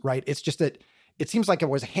Perspectives, right? It's just that it seems like it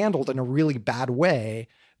was handled in a really bad way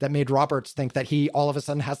that made Roberts think that he all of a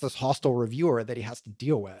sudden has this hostile reviewer that he has to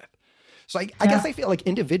deal with. So I guess I feel like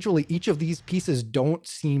individually, each of these pieces don't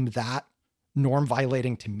seem that norm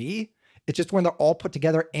violating to me. It's just when they're all put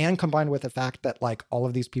together and combined with the fact that like all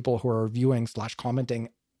of these people who are reviewing / commenting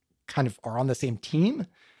kind of are on the same team,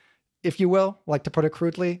 if you will, like to put it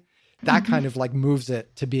crudely, that kind of like moves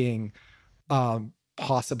it to being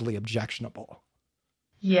possibly objectionable.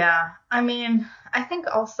 Yeah. I mean, I think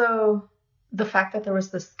also the fact that there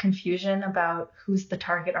was this confusion about who's the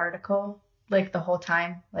target article, like the whole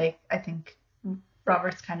time, like I think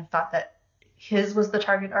Roberts kind of thought that his was the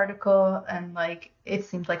target article, and like it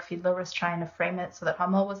seemed like Fiedler was trying to frame it so that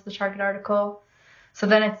Hummel was the target article. So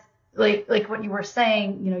then it's like what you were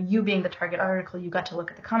saying, you know, you being the target article, you got to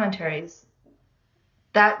look at the commentaries.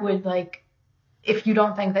 That would like, if you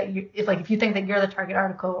don't think that if you think that you're the target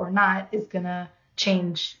article or not, is gonna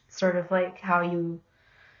change sort of like how you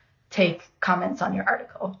take comments on your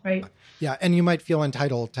article, right? Yeah, and you might feel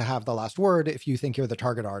entitled to have the last word if you think you're the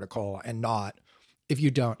target article and not if you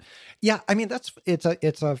don't. Yeah, I mean it's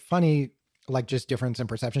a funny like just difference in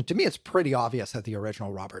perception. To me, it's pretty obvious that the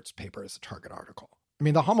original Roberts paper is a target article. I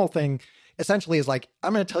mean, the Hummel thing essentially is like,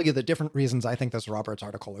 I'm going to tell you the different reasons I think this Roberts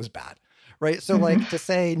article is bad, right? So like to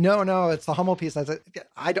say, no, it's the Hummel piece.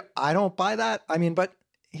 I don't buy that. I mean, but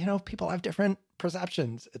people have different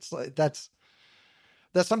perceptions. It's like, that's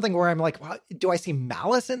something where I'm like, well, do I see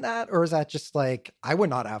malice in that? Or is that just like, I would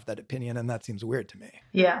not have that opinion. And that seems weird to me.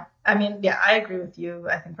 Yeah. I mean, yeah, I agree with you.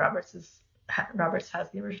 I think Roberts has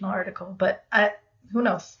the original article, but who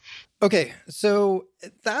knows? Okay. So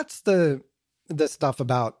that's the stuff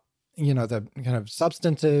about, the kind of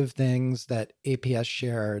substantive things that APS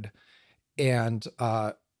shared and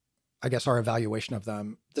I guess our evaluation of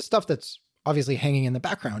them. The stuff that's obviously hanging in the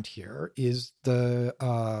background here is the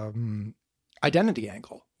identity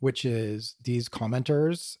angle, which is these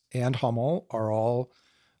commenters and Hummel are all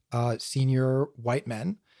senior white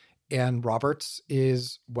men. And Roberts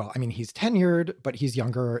is, well, I mean, he's tenured, but he's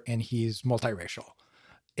younger and he's multiracial.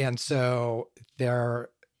 And so there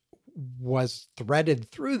was threaded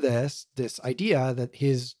through this idea that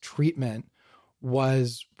his treatment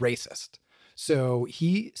was racist. So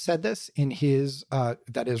he said this in his,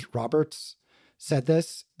 that is, Roberts said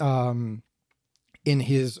this in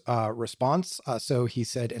his response. So he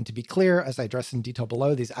said, and to be clear, as I address in detail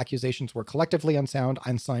below, these accusations were collectively unsound,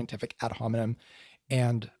 unscientific, ad hominem,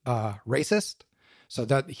 and racist. So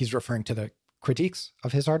that he's referring to the critiques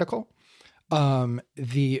of his article.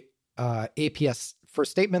 The APS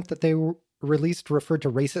first statement that they released referred to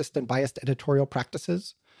racist and biased editorial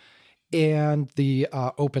practices. And the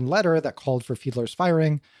open letter that called for Fiedler's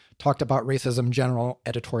firing talked about racism, general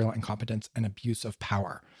editorial incompetence, and abuse of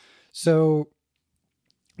power. So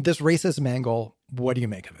this racism angle, what do you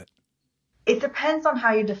make of it? It depends on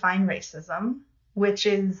how you define racism, which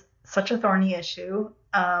is such a thorny issue.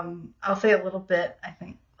 I'll say a little bit, I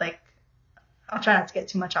think, I'll try not to get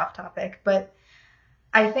too much off topic, but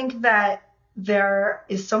I think that there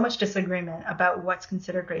is so much disagreement about what's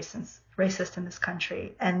considered racist in this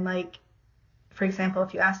country. And for example,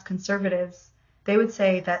 if you ask conservatives, they would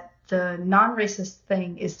say that the non-racist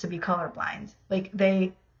thing is to be colorblind.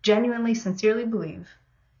 They genuinely, sincerely believe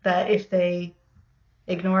that if they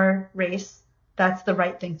ignore race, that's the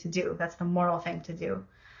right thing to do. That's the moral thing to do.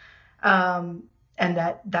 And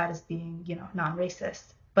that is being,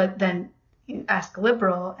 non-racist. But then you ask a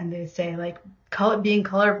liberal and they say being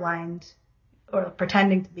colorblind or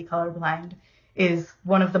pretending to be colorblind is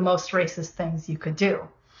one of the most racist things you could do.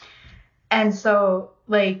 And so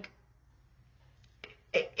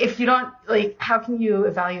if you don't how can you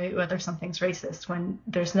evaluate whether something's racist when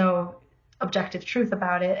there's no objective truth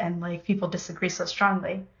about it and people disagree so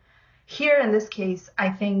strongly? Here in this case, I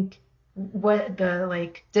think what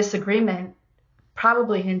the disagreement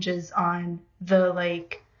probably hinges on the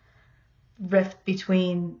rift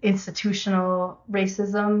between institutional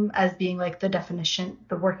racism as being the definition,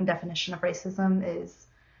 the working definition of racism is,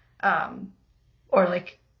 or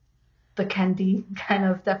the Kendi kind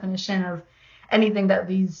of definition of anything that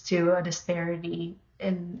leads to a disparity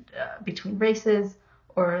in between races,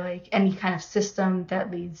 or any kind of system that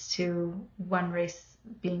leads to one race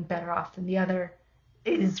being better off than the other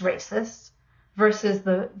is racist, versus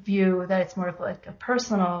the view that it's more of a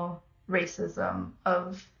personal racism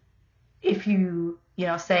of, if you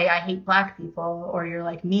say I hate black people, or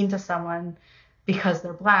you're mean to someone because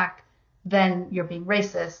they're black, then you're being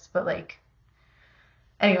racist. But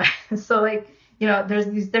anyway, so there's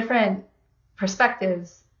these different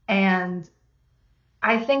perspectives, and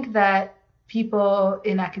I think that people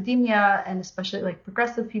in academia, and especially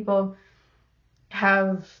progressive people,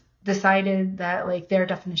 have decided that their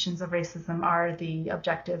definitions of racism are the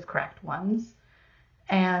objective correct ones.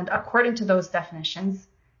 And according to those definitions,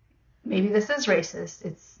 maybe this is racist.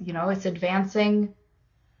 It's, it's advancing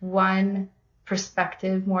one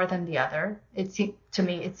perspective more than the other. To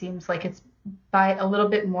me, it seems like it's by a little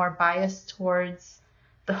bit more biased towards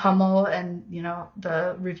the Hummel and,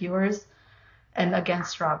 the reviewers, and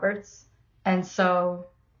against Roberts. And so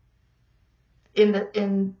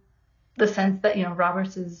in the sense that,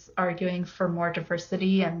 Roberts is arguing for more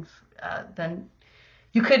diversity, and then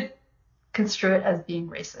you could construe it as being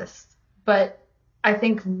racist. But I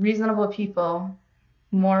think reasonable people,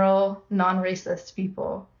 moral, non-racist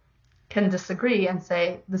people, can disagree and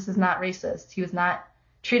say, this is not racist. He was not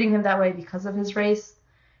treating him that way because of his race.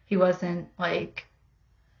 He wasn't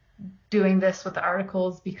doing this with the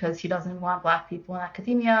articles because he doesn't want black people in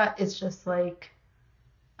academia. It's just a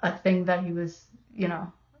thing that he was,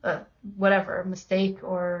 whatever, mistake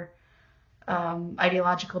or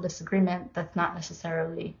ideological disagreement that's not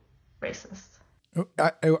necessarily racist.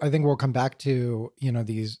 I think we'll come back to,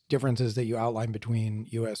 these differences that you outlined between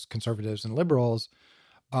U.S. conservatives and liberals.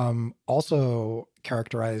 also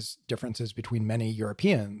characterize differences between many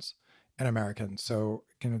Europeans and Americans. So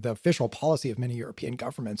kind of the official policy of many European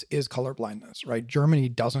governments is colorblindness, right? Germany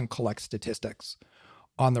doesn't collect statistics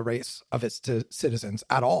on the race of its citizens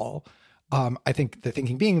at all. I think the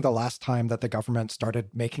thinking being the last time that the government started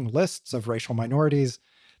making lists of racial minorities,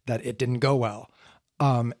 that it didn't go well.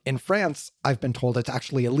 In France, I've been told it's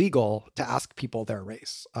actually illegal to ask people their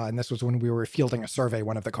race. And this was when we were fielding a survey.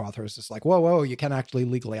 One of the co-authors is like, whoa, you can't actually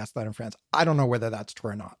legally ask that in France. I don't know whether that's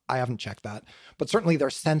true or not. I haven't checked that. But certainly they're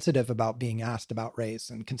sensitive about being asked about race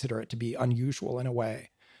and consider it to be unusual in a way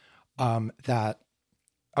that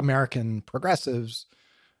American progressives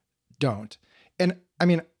don't. And I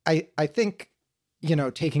mean, I think,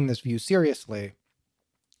 taking this view seriously.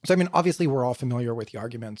 So, I mean, obviously we're all familiar with the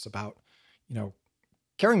arguments about,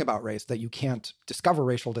 caring about race, that you can't discover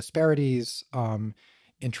racial disparities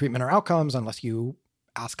in treatment or outcomes unless you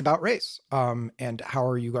ask about race. And how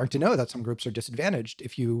are you going to know that some groups are disadvantaged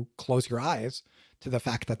if you close your eyes to the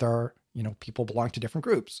fact that there are, people belong to different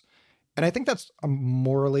groups? And I think that's a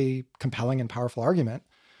morally compelling and powerful argument.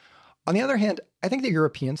 On the other hand, I think the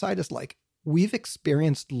European side is like, we've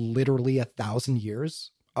experienced literally 1,000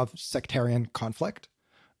 years of sectarian conflict.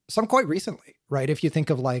 Some quite recently, right? If you think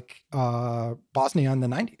of like Bosnia in the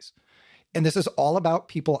 90s. And this is all about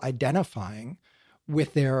people identifying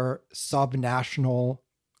with their subnational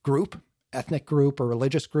group, ethnic group or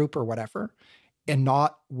religious group or whatever, and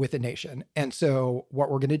not with a nation. And so what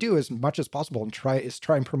we're going to do as much as possible and try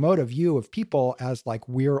and promote a view of people as like,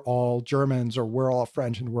 we're all Germans or we're all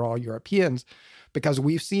French and we're all Europeans, because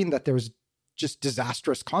we've seen that there's just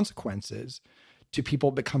disastrous consequences to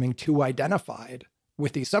people becoming too identified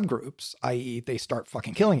with these subgroups, i.e. they start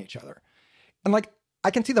fucking killing each other. And like,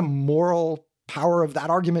 I can see the moral power of that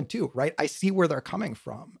argument too, right? I see where they're coming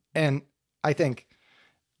from. And I think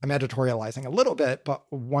I'm editorializing a little bit, but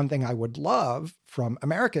one thing I would love from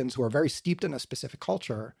Americans who are very steeped in a specific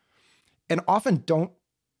culture and often don't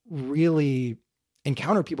really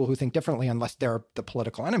encounter people who think differently unless they're the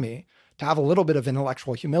political enemy, to have a little bit of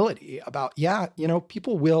intellectual humility about,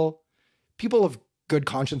 people of good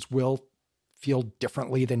conscience will feel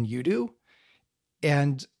differently than you do.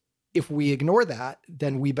 And if we ignore that,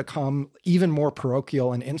 then we become even more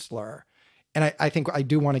parochial and insular. And I think I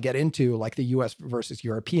do want to get into like the US versus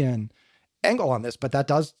European angle on this, but that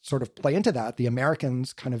does sort of play into that. The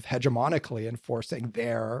Americans kind of hegemonically enforcing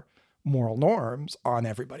their moral norms on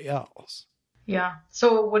everybody else. Yeah.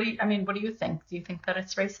 So what do you think? Do you think that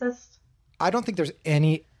it's racist? I don't think there's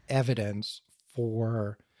any evidence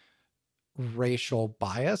for racial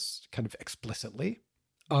bias kind of explicitly.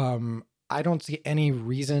 I don't see any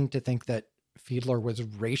reason to think that Fiedler was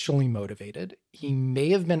racially motivated. He may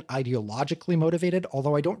have been ideologically motivated,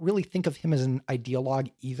 although I don't really think of him as an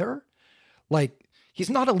ideologue either. Like, he's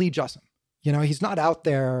not a Lee Jussim. He's not out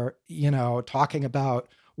there, talking about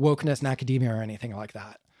wokeness in academia or anything like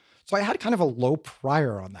that. So I had kind of a low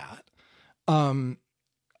prior on that.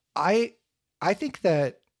 I think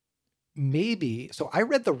that so I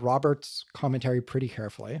read the Roberts commentary pretty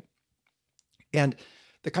carefully. And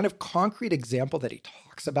the kind of concrete example that he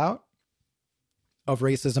talks about of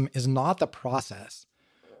racism is not the process,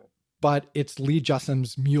 but it's Lee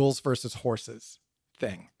Jussim's mules versus horses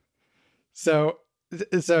thing. So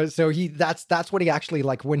that's what he actually,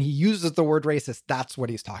 like, when he uses the word racist, that's what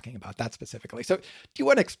he's talking about, that specifically. So do you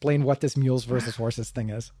want to explain what this mules versus horses thing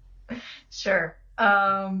is? Sure.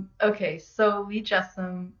 Okay. So Lee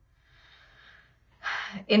Jussim,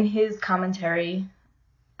 in his commentary,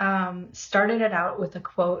 started it out with a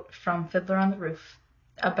quote from Fiddler on the Roof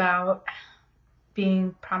about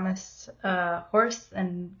being promised a horse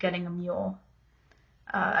and getting a mule.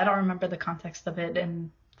 I don't remember the context of it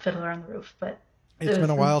in Fiddler on the Roof, but it's been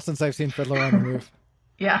a while since I've seen Fiddler on the Roof.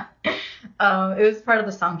 Yeah. It was part of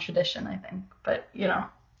the song tradition, I think, but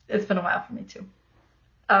it's been a while for me too.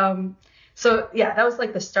 So yeah, that was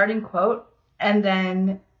like the starting quote. And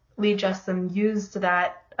then Lee Jussim used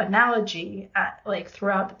that analogy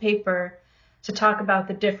throughout the paper to talk about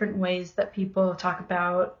the different ways that people talk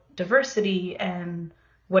about diversity and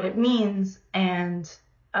what it means, and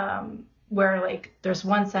where like there's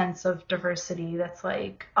one sense of diversity that's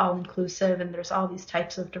like all inclusive, and there's all these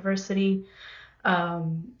types of diversity,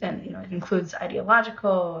 and it includes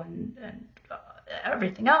ideological and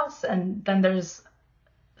everything else, and then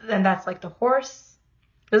that's like the horse.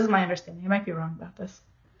 This is my understanding. I might be wrong about this.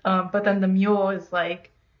 But then the mule is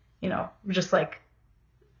like, just like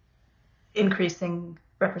increasing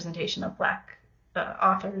representation of Black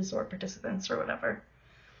authors or participants or whatever.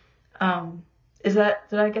 Did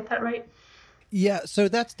I get that right? Yeah. So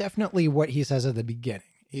that's definitely what he says at the beginning,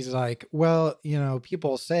 He's like, well,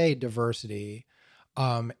 people say diversity,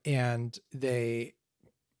 and they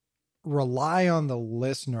rely on the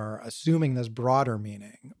listener assuming this broader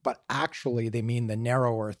meaning, but actually they mean the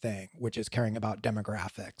narrower thing, which is caring about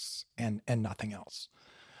demographics and nothing else.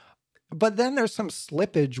 But then there's some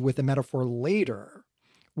slippage with the metaphor later,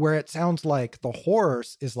 where it sounds like the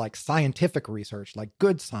horse is like scientific research, like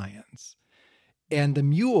good science, and the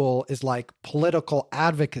mule is like political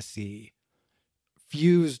advocacy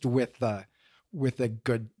fused with the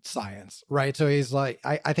good science, right? So he's like,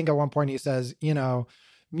 I think at one point he says,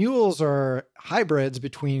 mules are hybrids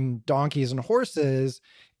between donkeys and horses.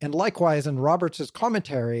 And likewise, in Roberts's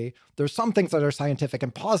commentary, there's some things that are scientific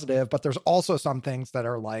and positive, but there's also some things that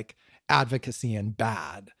are like advocacy and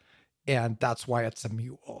bad. And that's why it's a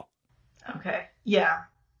mule. Okay. Yeah.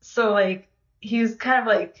 So like, he's kind of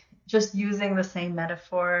like just using the same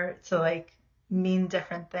metaphor to like mean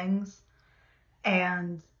different things.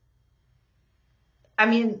 And I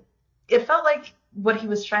mean, it felt like what he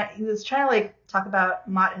was trying to like talk about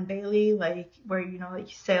Mott and Bailey, like where, like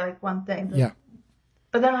you say like one thing. Like, yeah.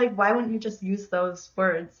 But then like, why wouldn't you just use those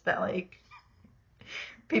words that like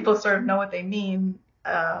people sort of know what they mean,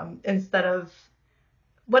 instead of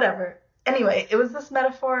whatever. Anyway, it was this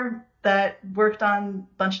metaphor that worked on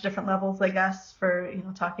a bunch of different levels, I guess, for,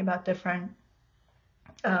 talking about different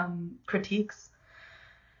critiques.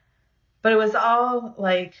 But it was all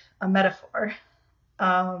like a metaphor.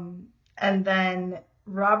 And then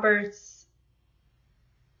Roberts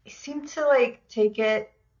seemed to like take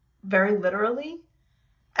it very literally,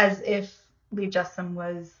 as if Lee Justin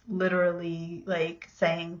was literally like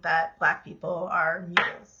saying that Black people are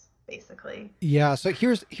mules, basically. Yeah. So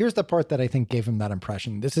here's the part that I think gave him that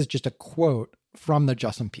impression. This is just a quote from the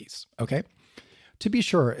Justin piece. Okay. To be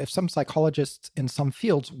sure, if some psychologists in some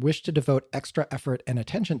fields wish to devote extra effort and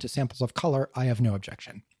attention to samples of color, I have no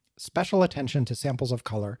objection. Special attention to samples of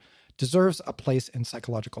color deserves a place in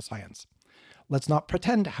psychological science. Let's not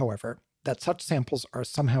pretend, however, that such samples are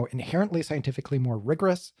somehow inherently scientifically more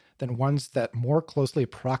rigorous than ones that more closely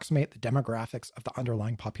approximate the demographics of the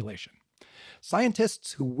underlying population.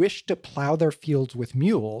 Scientists who wish to plow their fields with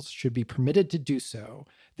mules should be permitted to do so.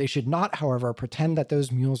 They should not, however, pretend that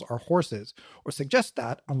those mules are horses or suggest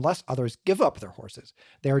that, unless others give up their horses,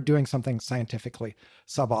 they are doing something scientifically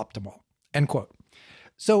suboptimal. End quote.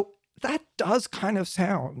 So that does kind of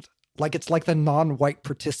sound like it's like the non-white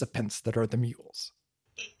participants that are the mules.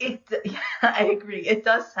 Yeah, I agree. It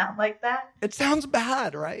does sound like that. It sounds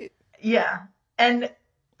bad, right? Yeah. And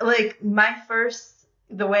like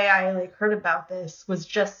the way I like heard about this was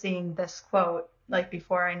just seeing this quote, like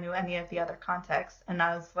before I knew any of the other context. And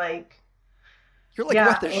I was like, you're like,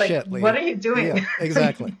 what the shit, Lee? What are you doing? Yeah,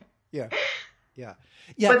 exactly. Yeah.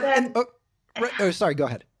 But then, sorry, go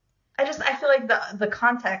ahead. I feel like the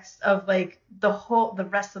context of like the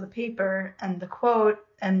rest of the paper and the quote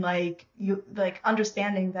and like you like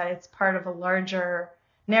understanding that it's part of a larger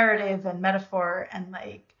narrative and metaphor, and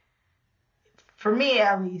like for me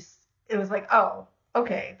at least it was like, oh,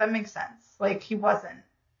 okay, that makes sense. Like he wasn't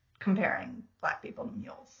comparing Black people to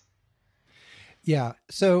mules. Yeah.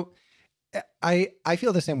 So I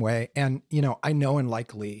feel the same way. And, I know and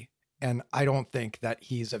like Lee, and I don't think that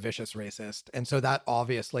he's a vicious racist. And so that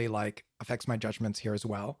obviously like affects my judgments here as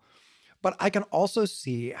well. But I can also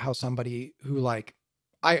see how somebody who like,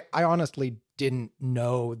 I honestly didn't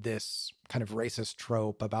know this kind of racist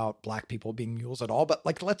trope about Black people being mules at all. But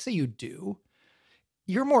like, let's say you do,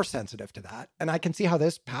 you're more sensitive to that. And I can see how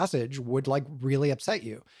this passage would like really upset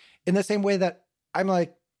you in the same way that I'm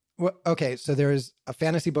like, well, okay, so there's a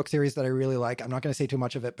fantasy book series that I really like. I'm not going to say too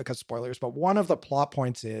much of it because spoilers, but one of the plot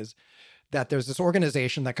points is that there's this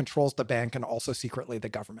organization that controls the bank and also secretly the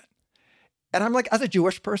government. And I'm like, as a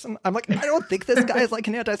Jewish person, I'm like, I don't think this guy is like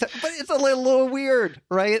an anti-Semite, but it's a little weird,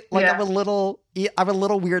 right? Like yeah. I'm a little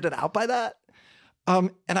weirded out by that.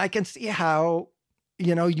 And I can see how,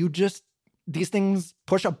 these things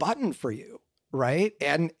push a button for you, right?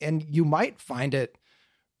 And you might find it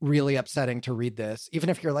really upsetting to read this, even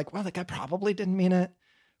if you're like, well, the guy probably didn't mean it,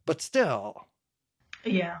 but still.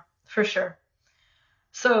 Yeah, for sure.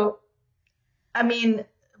 So, I mean,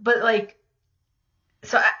 but like,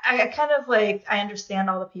 so I kind of like, I understand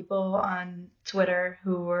all the people on Twitter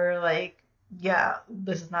who were like, yeah,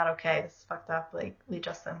 this is not okay. This is fucked up. Like, Lee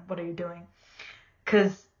Justin, what are you doing?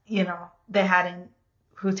 Because, they hadn't,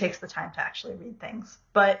 who takes the time to actually read things.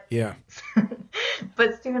 But yeah.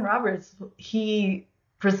 But Stephen Roberts, he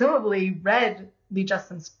presumably read Lee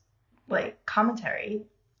Justin's like commentary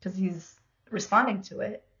because he's responding to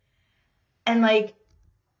it. And like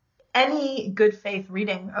any good faith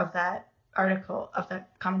reading of that article, of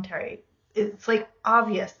that commentary, it's like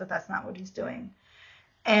obvious that that's not what he's doing.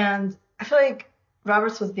 And I feel like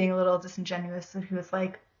Roberts was being a little disingenuous. And he was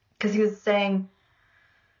like, because he was saying,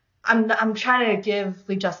 I'm trying to give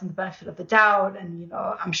Lee Justin the benefit of the doubt, and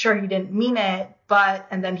I'm sure he didn't mean it,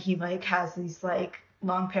 and then he like has these like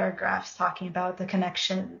long paragraphs talking about the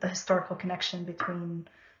connection, the historical connection between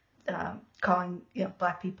calling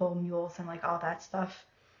black people mules and like all that stuff.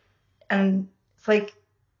 And it's like,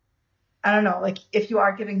 I don't know, like if you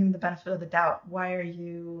are giving him the benefit of the doubt, why are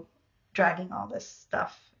you dragging all this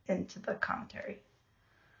stuff into the commentary?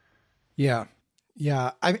 Yeah.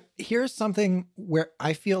 Here's something where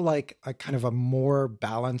I feel like a kind of a more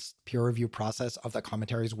balanced peer review process of the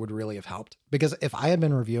commentaries would really have helped. Because if I had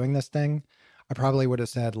been reviewing this thing, I probably would have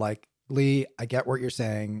said like, Lee, I get what you're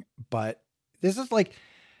saying, but this is like,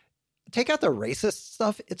 take out the racist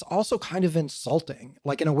stuff. It's also kind of insulting,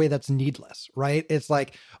 like in a way that's needless, right? It's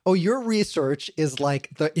like, oh, your research is like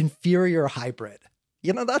the inferior hybrid.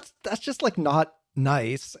 That's just like not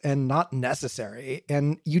nice and not necessary.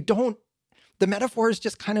 And the metaphor is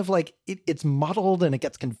just kind of like, it's muddled and it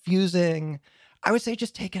gets confusing. I would say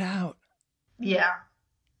just take it out. Yeah.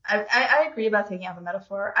 I agree about taking out the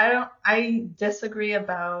metaphor. I disagree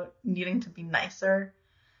about needing to be nicer.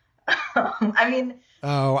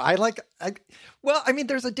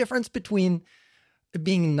 There's a difference between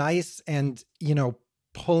being nice and,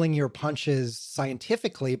 pulling your punches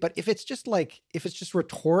scientifically. But if it's just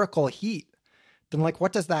rhetorical heat, then like,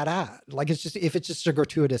 what does that add? Like, if it's just a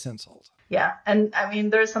gratuitous insult. Yeah. And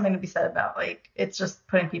there's something to be said about like, it's just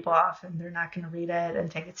putting people off and they're not going to read it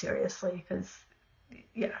and take it seriously because,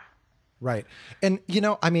 yeah. Right. And,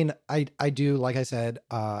 I do, like I said,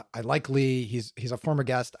 I like Lee. He's a former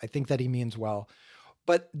guest. I think that he means well.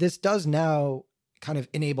 But this does now kind of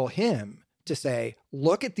enable him to say,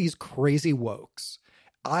 look at these crazy wokes.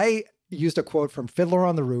 I used a quote from Fiddler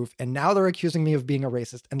on the Roof, and now they're accusing me of being a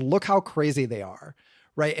racist. And look how crazy they are.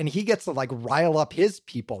 Right. And he gets to like rile up his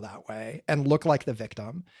people that way and look like the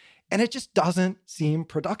victim. And it just doesn't seem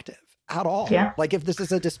productive at all. Yeah. Like if this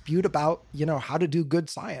is a dispute about, how to do good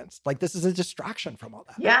science, like this is a distraction from all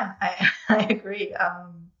that. Yeah, I agree.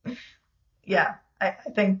 I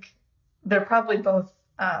think they're probably both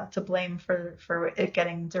to blame for it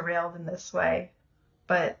getting derailed in this way.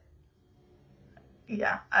 But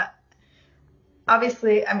yeah,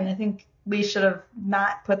 obviously, I think we should have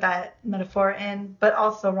not put that metaphor in, but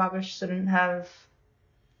also Roberts shouldn't have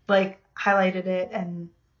like highlighted it and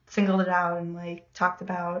singled it out and like talked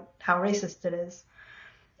about how racist it is.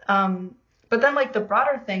 But then like the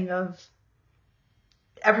broader thing of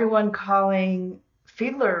everyone calling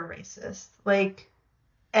Fiedler racist, like,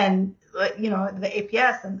 and the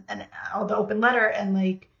APS and all the open letter, and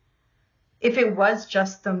like, if it was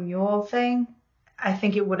just the mule thing, I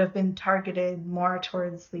think it would have been targeted more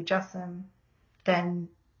towards Lee Justin than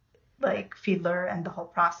like Fiedler and the whole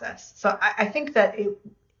process. So I think that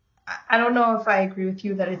I don't know if I agree with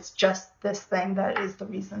you that it's just this thing that is the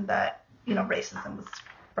reason that, racism was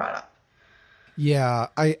brought up. Yeah,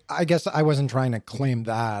 I guess I wasn't trying to claim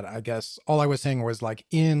that. I guess all I was saying was like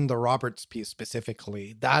in the Roberts piece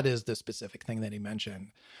specifically, that is the specific thing that he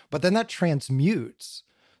mentioned. But then that transmutes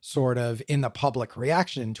sort of in the public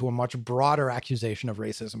reaction to a much broader accusation of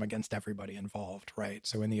racism against everybody involved, right?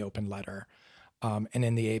 So in the open letter and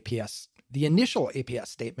in the APS, the initial APS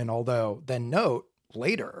statement, although then note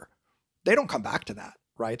later, they don't come back to that,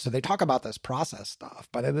 right? So they talk about this process stuff,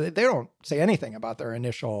 but they don't say anything about their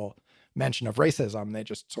initial mention of racism. They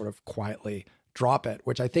just sort of quietly drop it,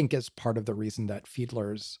 which I think is part of the reason that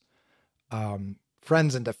Fiedler's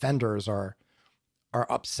friends and defenders are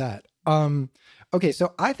upset. Okay,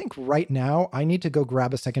 so I think right now I need to go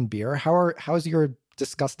grab a second beer. How's your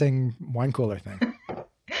disgusting wine cooler thing?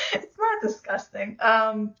 It's not disgusting.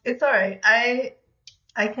 It's all right.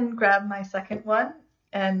 I can grab my second one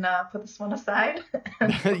and put this one aside.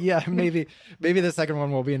 Yeah, maybe the second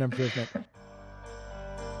one will be an improvement.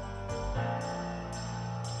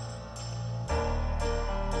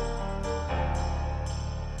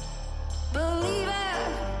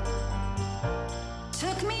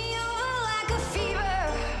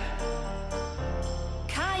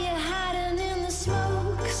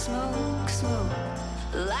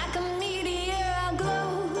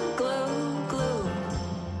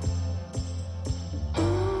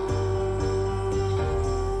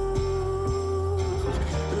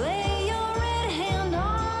 Lay your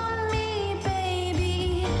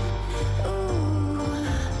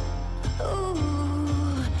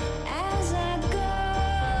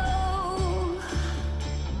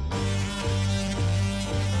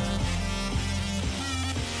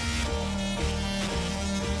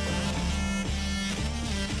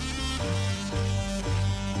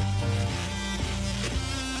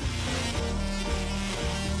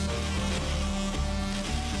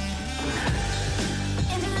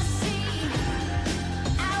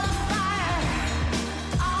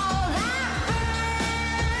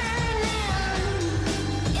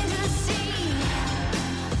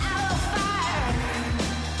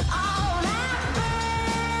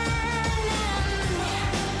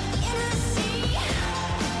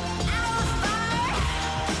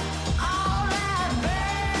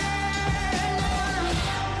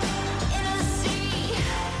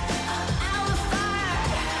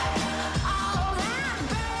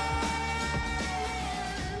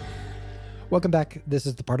Welcome back. This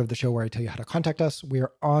is the part of the show where I tell you how to contact us. We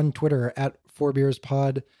are on Twitter at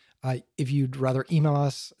 4beerspod. If you'd rather email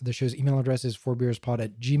us, the show's email address is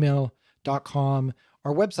 4beerspod@gmail.com.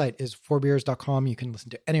 Our website is 4beers.com. You can listen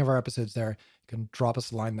to any of our episodes there. You can drop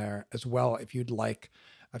us a line there as well if you'd like.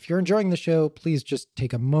 If you're enjoying the show, please just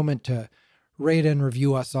take a moment to rate and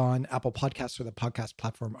review us on Apple Podcasts or the podcast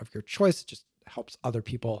platform of your choice. It just helps other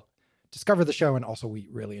people discover the show. And also, we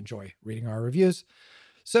really enjoy reading our reviews.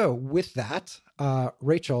 So with that,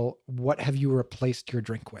 Rachel, what have you replaced your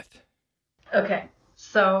drink with? Okay,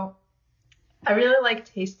 so I really like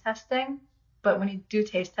taste testing, but when you do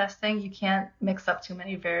taste testing, you can't mix up too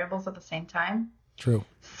many variables at the same time. True.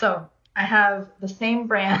 So I have the same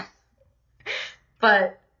brand,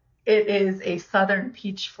 but it is a Southern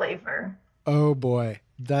peach flavor. Oh boy,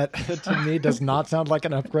 that to me does not sound like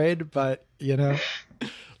an upgrade, but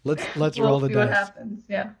let's roll the dice. What happens.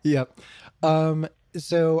 Yeah. Yep.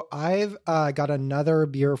 So I've got another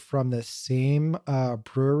beer from the same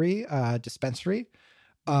brewery, dispensary.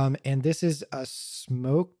 And this is it's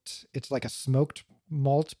like a smoked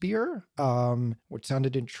malt beer, which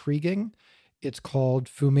sounded intriguing. It's called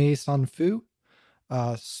Fumé Sans Feu,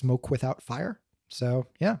 smoke without fire. So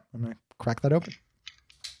yeah, I'm going to crack that open.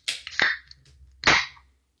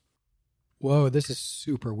 Whoa, this is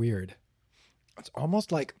super weird. It's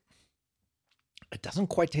almost like, it doesn't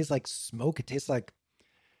quite taste like smoke. It tastes like,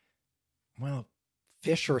 well,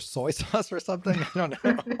 fish or soy sauce or something. I don't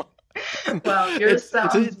know. Well, yours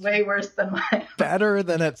sounds way worse than mine. Better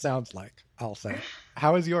than it sounds like, I'll say.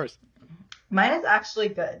 How is yours? Mine is actually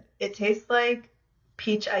good. It tastes like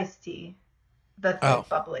peach iced tea. That's like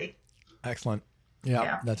bubbly. Excellent.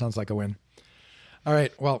 Yeah, that sounds like a win. All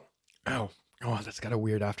right. Well, that's got a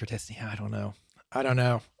weird aftertaste. Yeah, I don't know.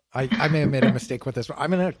 I may have made a mistake with this one. I'm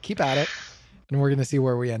going to keep at it, and we're going to see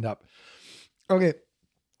where we end up. Okay.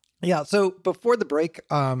 Yeah. So before the break,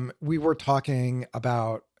 we were talking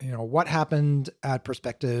about, what happened at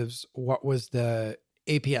Perspectives. What was the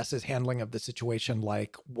APS's handling of the situation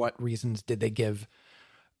like? What reasons did they give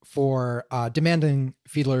for demanding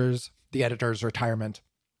Fiedler's, the editor's, retirement?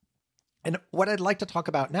 And what I'd like to talk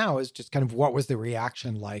about now is just kind of what was the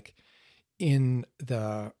reaction like in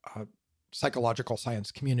the psychological science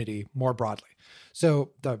community more broadly.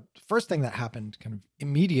 So the first thing that happened kind of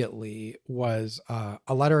immediately was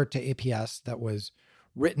a letter to APS that was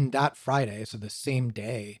written that Friday, so the same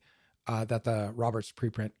day that the Roberts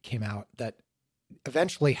preprint came out, that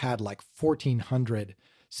eventually had like 1,400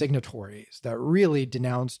 signatories that really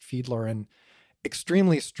denounced Fiedler in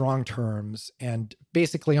extremely strong terms and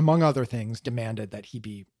basically, among other things, demanded that he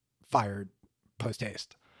be fired post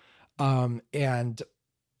haste. And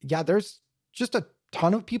yeah, there's just a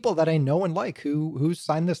ton of people that I know and like who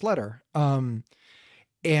signed this letter. And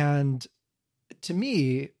to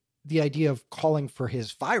me, the idea of calling for his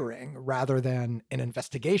firing rather than an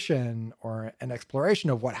investigation or an exploration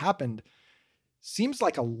of what happened seems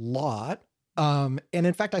like a lot. And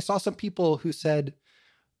in fact, I saw some people who said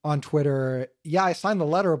on Twitter, yeah, I signed the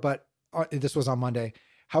letter, but this was on Monday.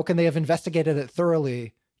 How can they have investigated it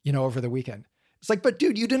thoroughly, over the weekend? It's like, but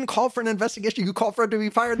dude, you didn't call for an investigation. You called for him to be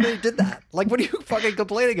fired and they did that. Like, what are you fucking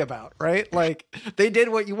complaining about? Right? Like, they did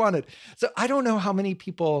what you wanted. So I don't know how many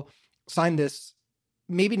people signed this,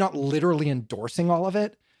 maybe not literally endorsing all of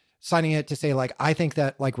it, signing it to say, like, I think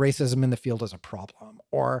that like racism in the field is a problem,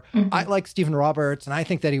 or I like Stephen Roberts and I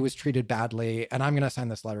think that he was treated badly and I'm going to sign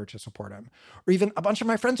this letter to support him. Or even a bunch of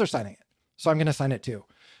my friends are signing it, so I'm going to sign it too.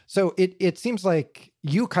 So it seems like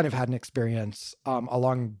you kind of had an experience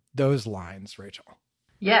along those lines, Rachel.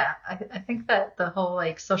 Yeah, I think that the whole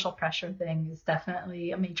like social pressure thing is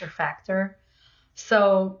definitely a major factor.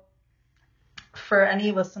 So for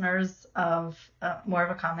any listeners of more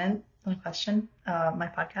of a comment than a question,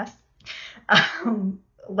 my podcast,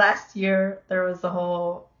 last year there was a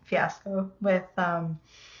whole fiasco with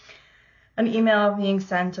an email being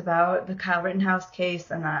sent about the Kyle Rittenhouse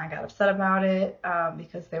case, and I got upset about it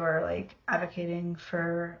because they were like advocating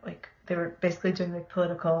for they were basically doing like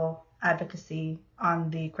political advocacy on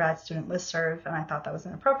the grad student listserv, and I thought that was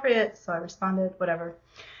inappropriate, so I responded, whatever.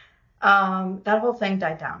 That whole thing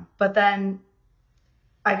died down. But then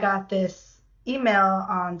I got this email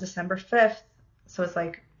on December 5th, so it's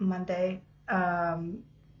like Monday, a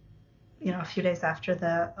few days after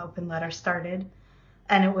the open letter started.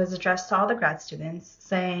 And it was addressed to all the grad students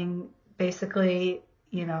saying basically,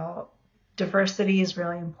 diversity is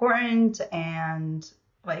really important and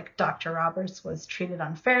like Dr. Roberts was treated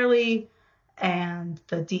unfairly and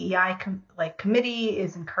the DEI committee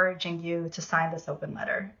is encouraging you to sign this open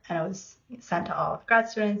letter. And it was sent to all of the grad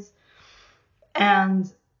students.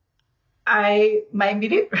 And my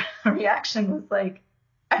immediate reaction was like,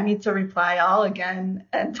 I need to reply all again.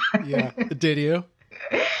 And Yeah. Did you?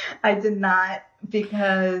 I did not,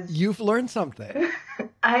 because You've learned something.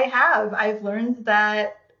 I've learned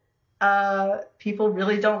that people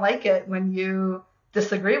really don't like it when you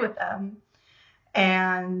disagree with them.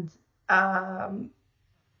 And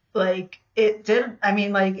like it did, I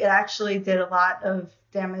mean, like it actually did a lot of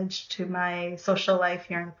damage to my social life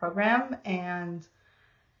here in the program. And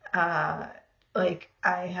like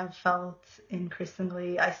I have felt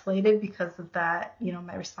increasingly isolated because of that, you know,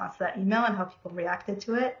 my response to that email and how people reacted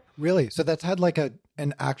to it. Really? So that's had like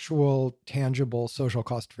an actual tangible social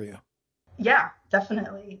cost for you. Yeah,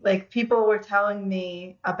 definitely. Like people were telling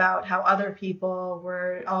me about how other people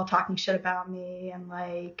were all talking shit about me, and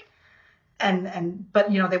like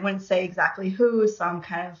but you know, they wouldn't say exactly who, so I'm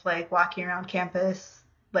kind of like walking around campus,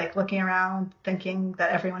 like looking around thinking that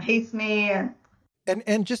everyone hates me.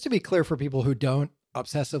 And just to be clear, for people who don't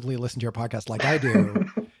obsessively listen to your podcast like I do,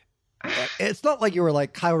 it's not like you were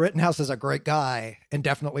like, Kyle Rittenhouse is a great guy and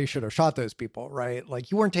definitely should have shot those people, right? Like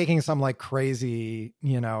you weren't taking some like crazy,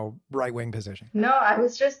 you know, right-wing position. No, I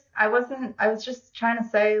was just trying to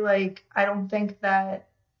say, like, I don't think that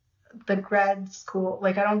the grad school,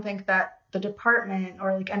 like, I don't think that the department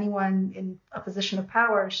or like anyone in a position of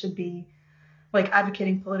power should be like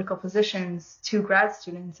advocating political positions to grad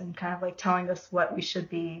students and kind of like telling us what we should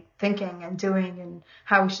be thinking and doing and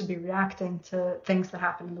how we should be reacting to things that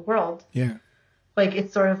happen in the world. Yeah. Like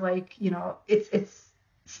it's sort of like, you know, it's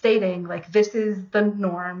stating like this is the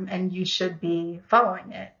norm and you should be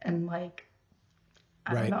following it. And like,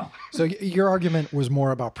 I don't know. So your argument was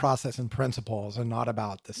more about process and principles and not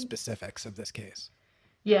about the specifics of this case.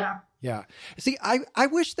 Yeah. Yeah. See, I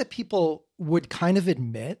wish that people would kind of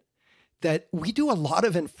admit that we do a lot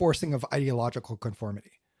of enforcing of ideological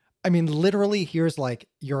conformity. I mean, literally, here's like,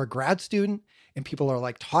 you're a grad student and people are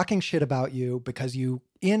like talking shit about you because you,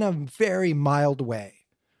 in a very mild way,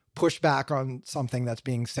 push back on something that's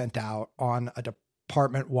being sent out on a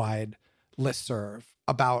department-wide listserv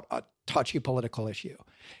about a touchy political issue.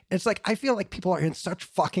 And it's like, I feel like people are in such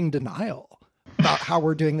fucking denial about how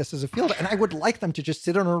we're doing this as a field. And I would like them to just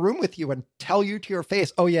sit in a room with you and tell you to your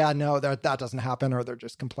face, oh yeah, no, that doesn't happen, or they're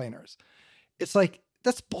just complainers. It's like,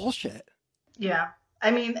 that's bullshit. Yeah.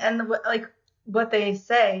 I mean, and like what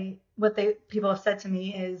people have said to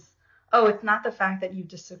me is, oh, it's not the fact that you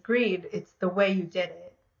disagreed, it's the way you did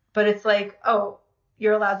it. But it's like, oh,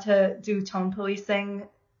 you're allowed to do tone policing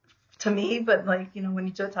to me, but like, you know, when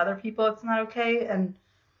you do it to other people, it's not okay. And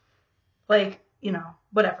like, you know,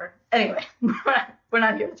 whatever. Anyway, we're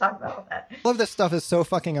not here to talk about all that. All of this stuff is so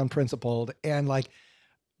fucking unprincipled. And like,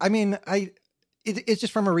 I mean, it's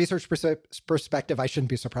just from a research perspective, I shouldn't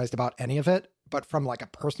be surprised about any of it. But from like a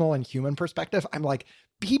personal and human perspective, I'm like,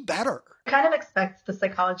 be better. Kind of expect the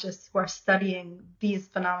psychologists who are studying these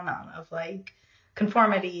phenomena of like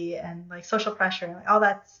conformity and like social pressure and like all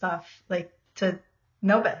that stuff, like to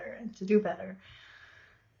know better and to do better.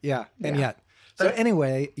 Yeah. And yet. So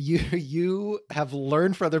anyway, you have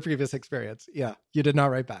learned from the previous experience. Yeah. You did not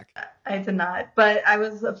write back. I did not, but I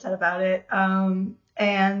was upset about it.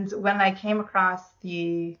 And when I came across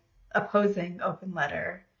the opposing open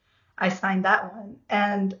letter, I signed that one.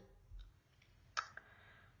 And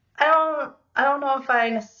I don't know if I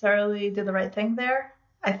necessarily did the right thing there.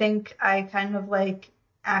 I think I kind of like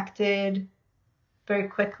acted very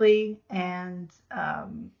quickly and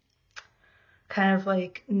kind of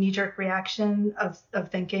like knee-jerk reaction of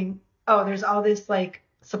thinking, oh, there's all this like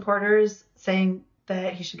supporters saying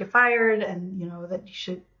that he should get fired and, you know, that he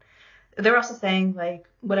should. They're also saying like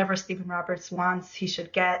whatever Stephen Roberts wants, he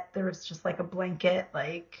should get. There was just like a blanket,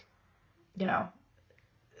 like, you know.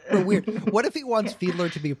 But weird. What if he wants Fiedler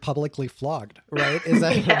to be publicly flogged, right? Is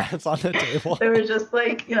that that's on the table? They were just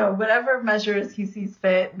like, you know, whatever measures he sees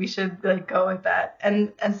fit, we should like go with that.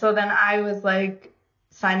 And so then I was like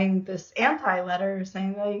signing this anti-letter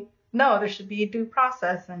saying like, no, there should be due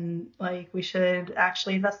process and like we should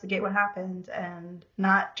actually investigate what happened and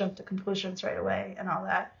not jump to conclusions right away and all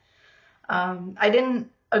that. I didn't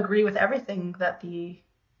agree with everything that the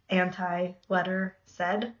anti-letter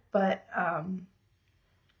said, but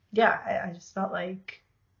yeah, I just felt like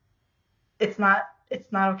it's not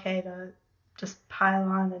okay to just pile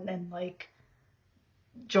on and like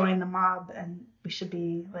join the mob, and we should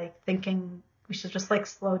be like thinking we should just like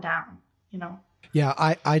slow down, you know? Yeah,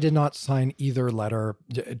 I did not sign either letter,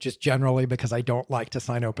 just generally because I don't like to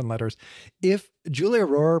sign open letters. If Julia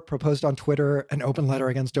Rohr proposed on Twitter an open letter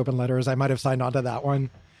against open letters, I might have signed on to that one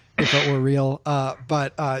if it were real.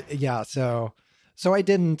 But yeah, so I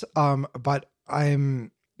didn't. But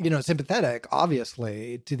I'm, sympathetic,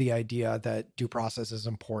 obviously, to the idea that due process is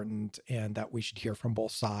important and that we should hear from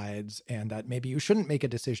both sides, and that maybe you shouldn't make a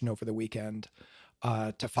decision over the weekend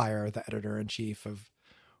to fire the editor-in-chief of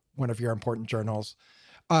one of your important journals.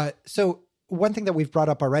 So one thing that we've brought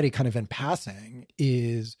up already kind of in passing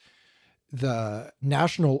is the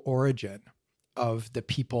national origin of the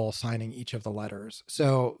people signing each of the letters.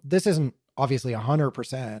 So this isn't obviously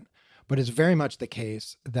 100%, but it's very much the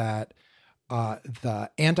case that the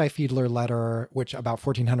anti-Fiedler letter, which about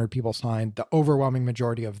 1,400 people signed, the overwhelming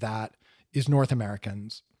majority of that is North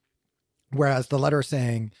Americans. Whereas the letter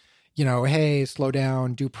saying, hey, slow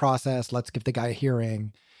down, due process, let's give the guy a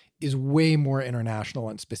hearing, is way more international,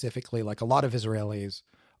 and specifically like a lot of Israelis,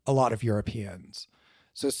 a lot of Europeans.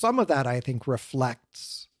 So some of that, I think,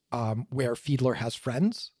 reflects where Fiedler has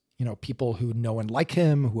friends, people who know and like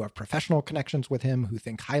him, who have professional connections with him, who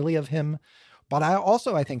think highly of him. But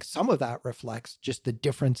I think some of that reflects just the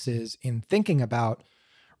differences in thinking about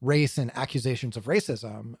race and accusations of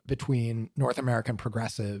racism between North American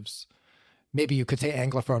progressives. Maybe you could say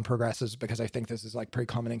Anglophone progressives, because I think this is like pretty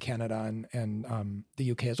common in Canada and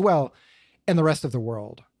the UK as well, and the rest of the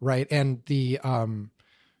world, right? And the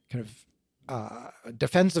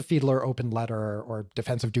defense of Fiedler open letter, or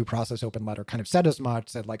defense of due process open letter, kind of said as much,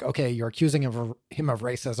 said like, okay, you're accusing him of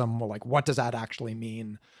racism. Well, like, what does that actually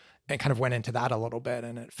mean? And kind of went into that a little bit.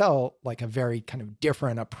 And it felt like a very kind of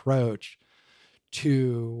different approach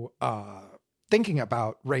to thinking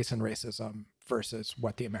about race and racism versus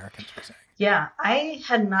what the Americans were saying. Yeah, I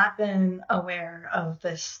had not been aware of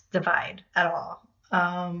this divide at all.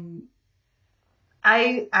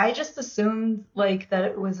 I just assumed like that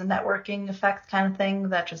it was a networking effect kind of thing,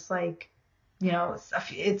 that just like,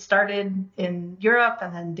 it started in Europe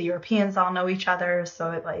and then the Europeans all know each other.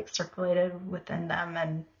 So it like circulated within them,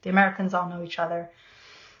 and the Americans all know each other.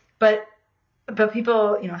 But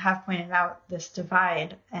people, have pointed out this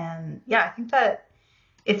divide. And yeah, I think that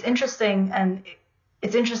it's interesting. And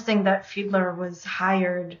it's interesting that Fiedler was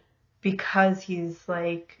hired because he's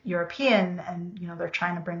like European and, they're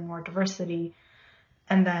trying to bring more diversity.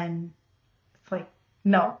 And then it's like,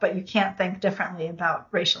 no, but you can't think differently about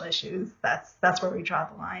racial issues. That's where we draw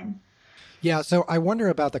the line. Yeah. So I wonder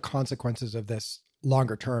about the consequences of this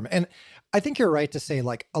longer term. And I think you're right to say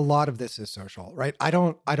like a lot of this is social, right? I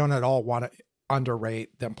don't at all want to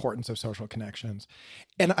underrate the importance of social connections.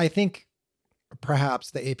 And I think perhaps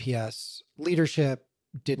the APS leadership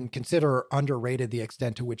didn't consider or underrated the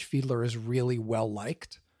extent to which Fiedler is really well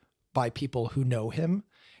liked by people who know him.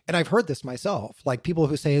 And I've heard this myself, like people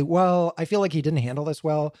who say, well, I feel like he didn't handle this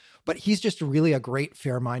well, but he's just really a great,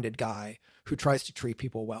 fair-minded guy who tries to treat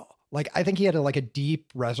people well. Like, I think he had a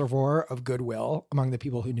deep reservoir of goodwill among the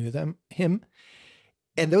people who knew him.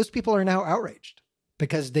 And those people are now outraged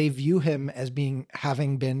because they view him as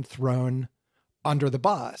having been thrown under the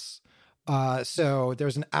bus. So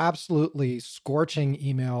there's an absolutely scorching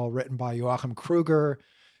email written by Joachim Kruger,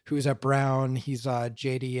 who's at Brown. He's a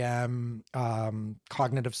JDM,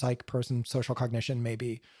 cognitive psych person, social cognition,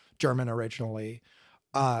 maybe German originally,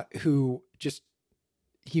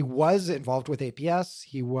 he was involved with APS.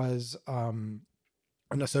 He was an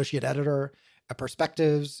associate editor at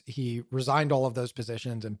Perspectives. He resigned all of those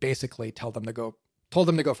positions and basically told them to go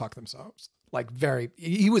fuck themselves.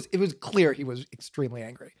 It was clear he was extremely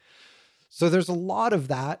angry. So there's a lot of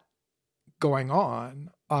that going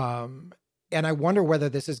on. And I wonder whether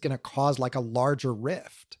this is going to cause like a larger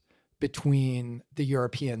rift between the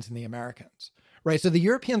Europeans and the Americans, right? So the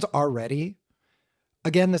Europeans already,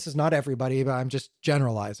 again, this is not everybody, but I'm just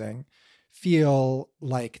generalizing, feel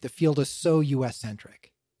like the field is so US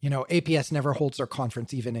centric. APS never holds their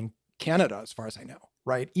conference even in Canada, as far as I know,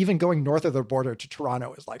 right? Even going north of the border to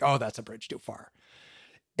Toronto is like, oh, that's a bridge too far.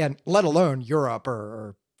 And let alone Europe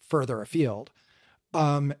or further afield.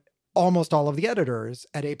 Almost all of the editors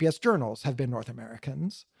at APS journals have been North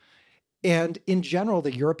Americans. And in general,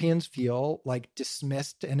 the Europeans feel like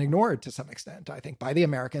dismissed and ignored to some extent, I think, by the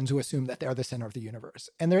Americans who assume that they're the center of the universe.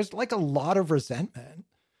 And there's like a lot of resentment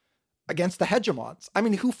against the hegemons. I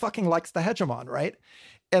mean, who fucking likes the hegemon, right?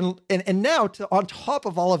 And now on top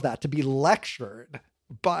of all of that, to be lectured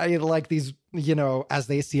by like these, as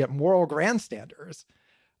they see it, moral grandstanders,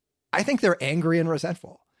 I think they're angry and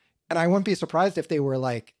resentful. And I wouldn't be surprised if they were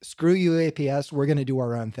like, screw you, APS, we're going to do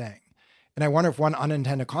our own thing. And I wonder if one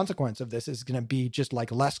unintended consequence of this is going to be just like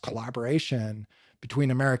less collaboration between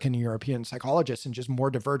American and European psychologists and just more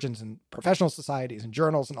divergence in professional societies and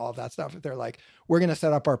journals and all of that stuff. If they're like, we're going to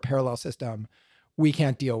set up our parallel system, we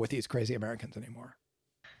can't deal with these crazy Americans anymore.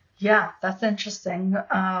 Yeah, that's interesting.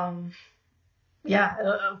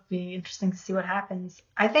 It'll be interesting to see what happens.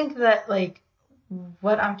 I think that like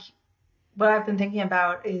what I'm what I've been thinking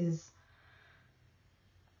about is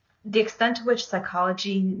the extent to which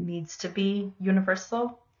psychology needs to be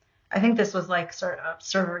universal. I think this was like sort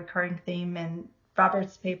of a recurring theme in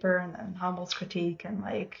Robert's paper and then Humboldt's critique, and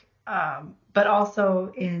like but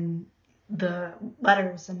also in the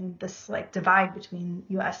letters and in this like divide between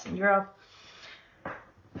US and Europe.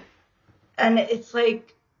 And it's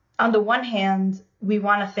like, on the one hand, we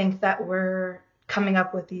want to think that we're coming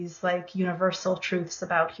up with these like universal truths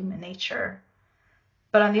about human nature.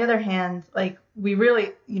 But on the other hand, like we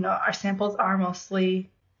really, our samples are mostly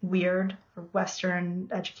weird or Western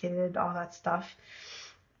educated, all that stuff.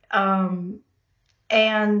 And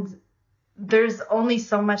there's only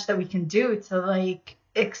so much that we can do to like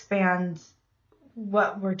expand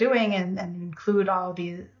what we're doing and include all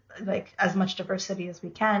the like as much diversity as we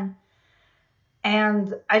can.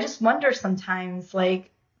 And I just wonder sometimes, like,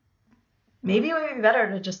 maybe it would be better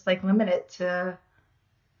to just like limit it to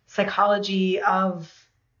psychology of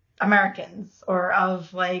Americans or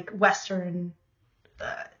of like Western,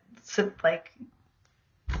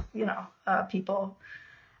 people.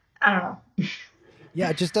 I don't know. Yeah,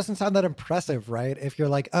 it just doesn't sound that impressive, right? If you're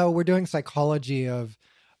like, oh, we're doing psychology of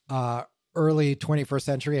early 21st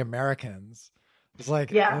century Americans. It's like,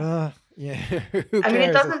 yeah. Who cares? I mean,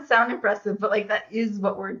 it doesn't sound impressive, but like that is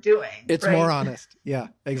what we're doing. It's right? more honest. Yeah,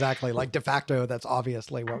 exactly. Like de facto, that's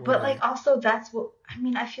obviously what we're doing. But like also that's what,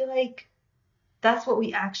 I feel like that's what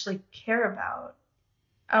we actually care about.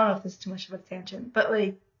 I don't know if this is too much of a tangent, but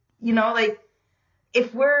like, like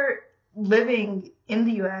if we're living in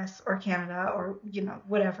the US or Canada or,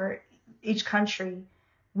 whatever, each country,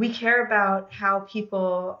 we care about how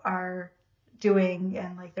people are doing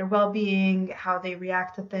and like their well-being, how they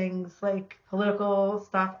react to things like political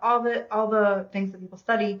stuff, all the things that people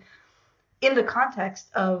study in the context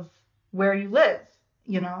of where you live,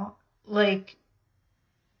 like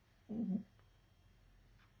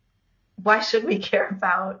why should we care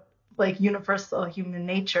about like universal human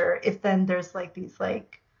nature if then there's like these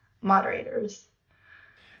like moderators?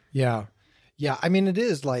 Yeah. Yeah, I mean, it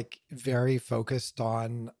is like very focused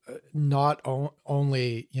on not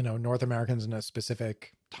only, North Americans in a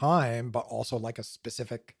specific time, but also like a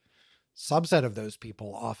specific subset of those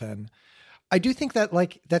people often. I do think that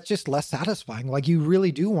like that's just less satisfying. Like you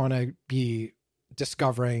really do want to be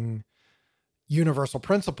discovering universal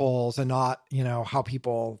principles and not, how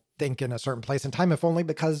people think in a certain place and time, if only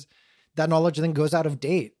because that knowledge then goes out of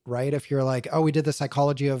date, right? If you're like, oh, we did the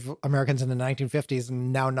psychology of Americans in the 1950s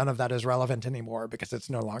and now none of that is relevant anymore because it's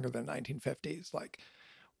no longer the 1950s. Like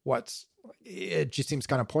it just seems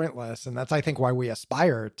kind of pointless. And that's, I think, why we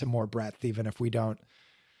aspire to more breadth, even if we don't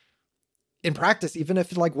in practice, even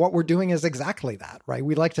if like what we're doing is exactly that, right?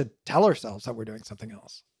 We like to tell ourselves that we're doing something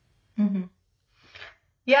else. Mm-hmm.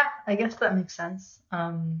 Yeah, I guess that makes sense.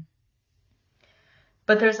 But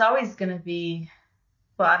there's always going to be,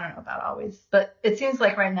 well, I don't know about always, but it seems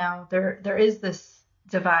like right now there is this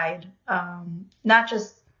divide. Not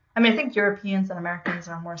just, I think Europeans and Americans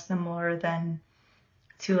are more similar than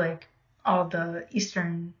to like all the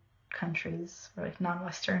Eastern countries or like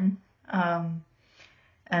non-Western. And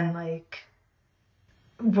like,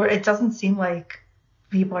 where it doesn't seem like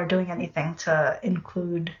people are doing anything to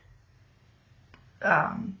include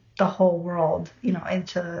the whole world,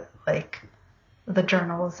 into like the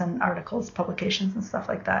journals and articles, publications and stuff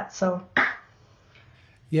like that. So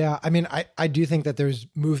yeah, I do think that there's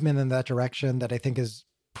movement in that direction that I think is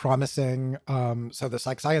promising. So the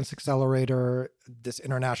Psych Science Accelerator, this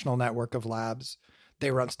international network of labs,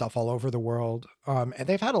 they run stuff all over the world. And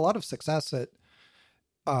they've had a lot of success at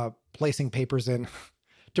placing papers in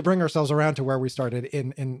to bring ourselves around to where we started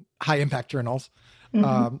in high impact journals,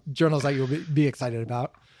 journals that you'll be excited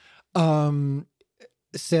about.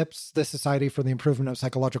 SIPS, the Society for the Improvement of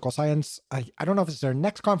Psychological Science. I don't know if it's their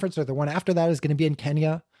next conference or the one after that is going to be in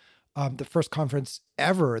Kenya. The first conference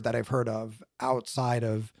ever that I've heard of outside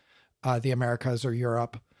of the Americas or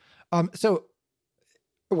Europe.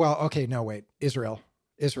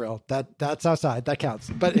 Israel. That's outside. That counts.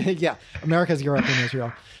 But yeah, America's, Europe, and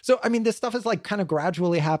Israel. So, this stuff is like kind of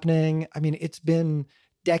gradually happening. It's been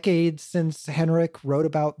decades since Henrik wrote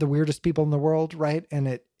about the weirdest people in the world, right? And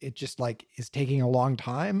it just like is taking a long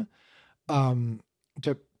time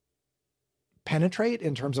to penetrate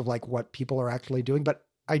in terms of like what people are actually doing. But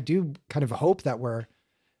I do kind of hope that we're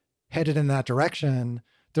headed in that direction.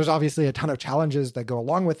 There's obviously a ton of challenges that go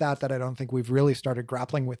along with that I don't think we've really started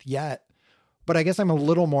grappling with yet. But I guess I'm a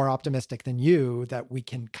little more optimistic than you that we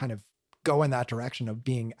can kind of go in that direction of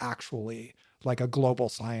being actually like a global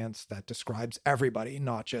science that describes everybody,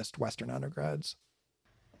 not just Western undergrads.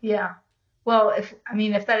 Yeah. Well, if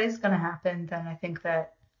that is going to happen, then I think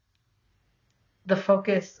that the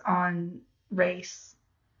focus on race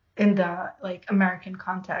in the like American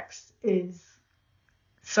context is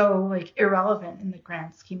so like irrelevant in the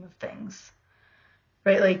grand scheme of things,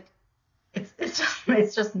 right? Like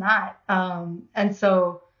it's just not. And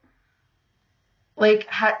so like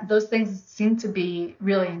those things seem to be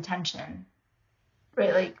really in tension,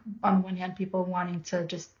 right? Like on the one hand, people wanting to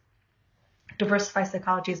just diversify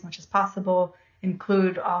psychology as much as possible,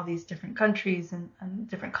 include all these different countries and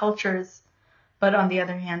different cultures, but on the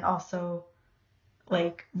other hand, also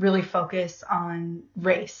like really focus on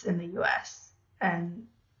race in the US. And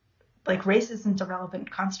like race isn't a relevant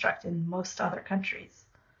construct in most other countries.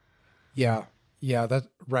 Yeah. Yeah, that's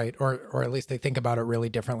right. Or at least they think about it really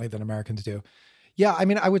differently than Americans do. Yeah, I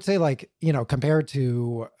mean, I would say like, compared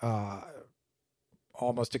to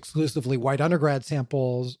almost exclusively white undergrad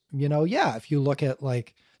samples, yeah, if you look at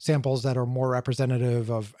like samples that are more representative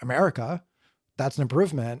of America, that's an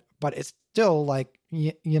improvement, but it's still like,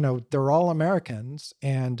 they're all Americans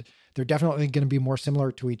and they're definitely going to be more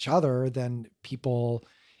similar to each other than people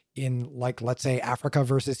in like, let's say Africa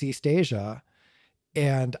versus East Asia.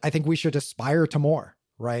 And I think we should aspire to more,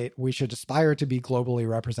 right? We should aspire to be globally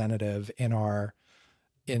representative in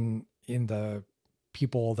the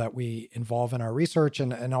people that we involve in our research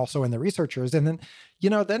and also in the researchers. And then,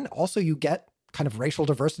 then also you get kind of racial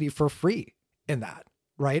diversity for free in that,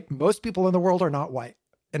 right? Most people in the world are not white.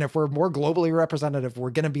 And if we're more globally representative, we're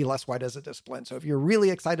going to be less white as a discipline. So if you're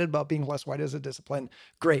really excited about being less white as a discipline,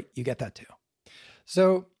 great, you get that too.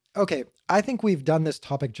 So, okay, I think we've done this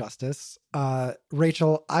topic justice.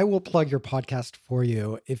 Rachel, I will plug your podcast for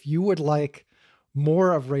you. If you would like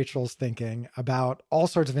more of Rachel's thinking about all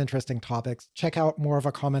sorts of interesting topics, check out More of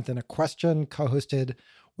a Comment Than a Question, co-hosted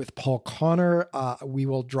with Paul Connor. We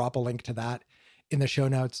will drop a link to that in the show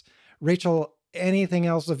notes. Rachel, anything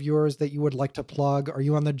else of yours that you would like to plug? Are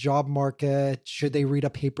you on the job market? Should they read a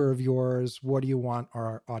paper of yours? What do you want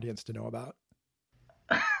our audience to know about?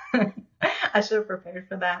 I should have prepared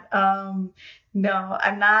for that. No,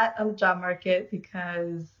 I'm not on the job market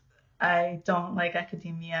because I don't like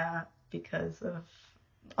academia because of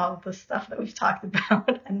all of the stuff that we've talked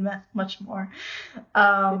about and much more.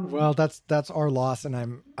 Well, that's our loss,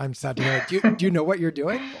 and I'm sad to hear it. Do you know what you're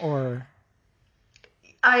doing, or?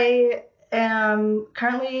 I am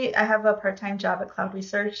currently, I have a part-time job at Cloud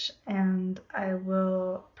Research, and I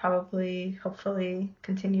will probably, hopefully,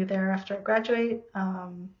 continue there after I graduate.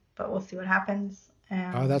 But we'll see what happens.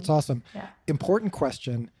 And, oh, that's awesome. Yeah. Important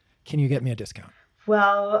question. Can you get me a discount?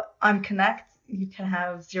 Well, on Connect, you can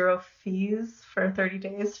have 0 fees for 30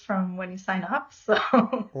 days from when you sign up. So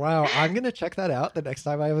wow, I'm going to check that out the next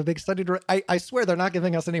time I have a big study. I swear they're not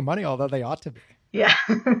giving us any money, although they ought to be. Yeah.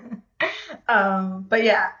 But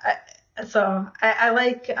yeah, I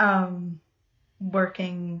like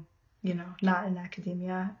working, not in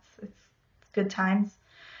academia. It's good times.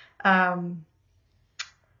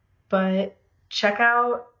 But check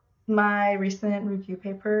out my recent review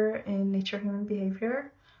paper in Nature Human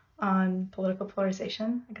Behavior on political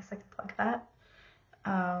polarization. I guess I could plug that.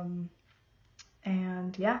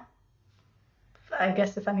 And yeah, I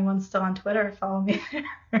guess if anyone's still on Twitter, follow me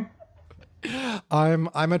there. I'm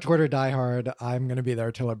a Twitter diehard. I'm going to be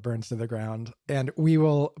there till it burns to the ground. And we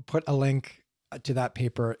will put a link to that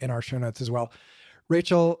paper in our show notes as well.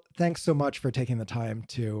 Rachel, thanks so much for taking the time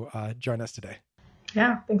to join us today.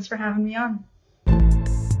 Yeah, thanks for having me on.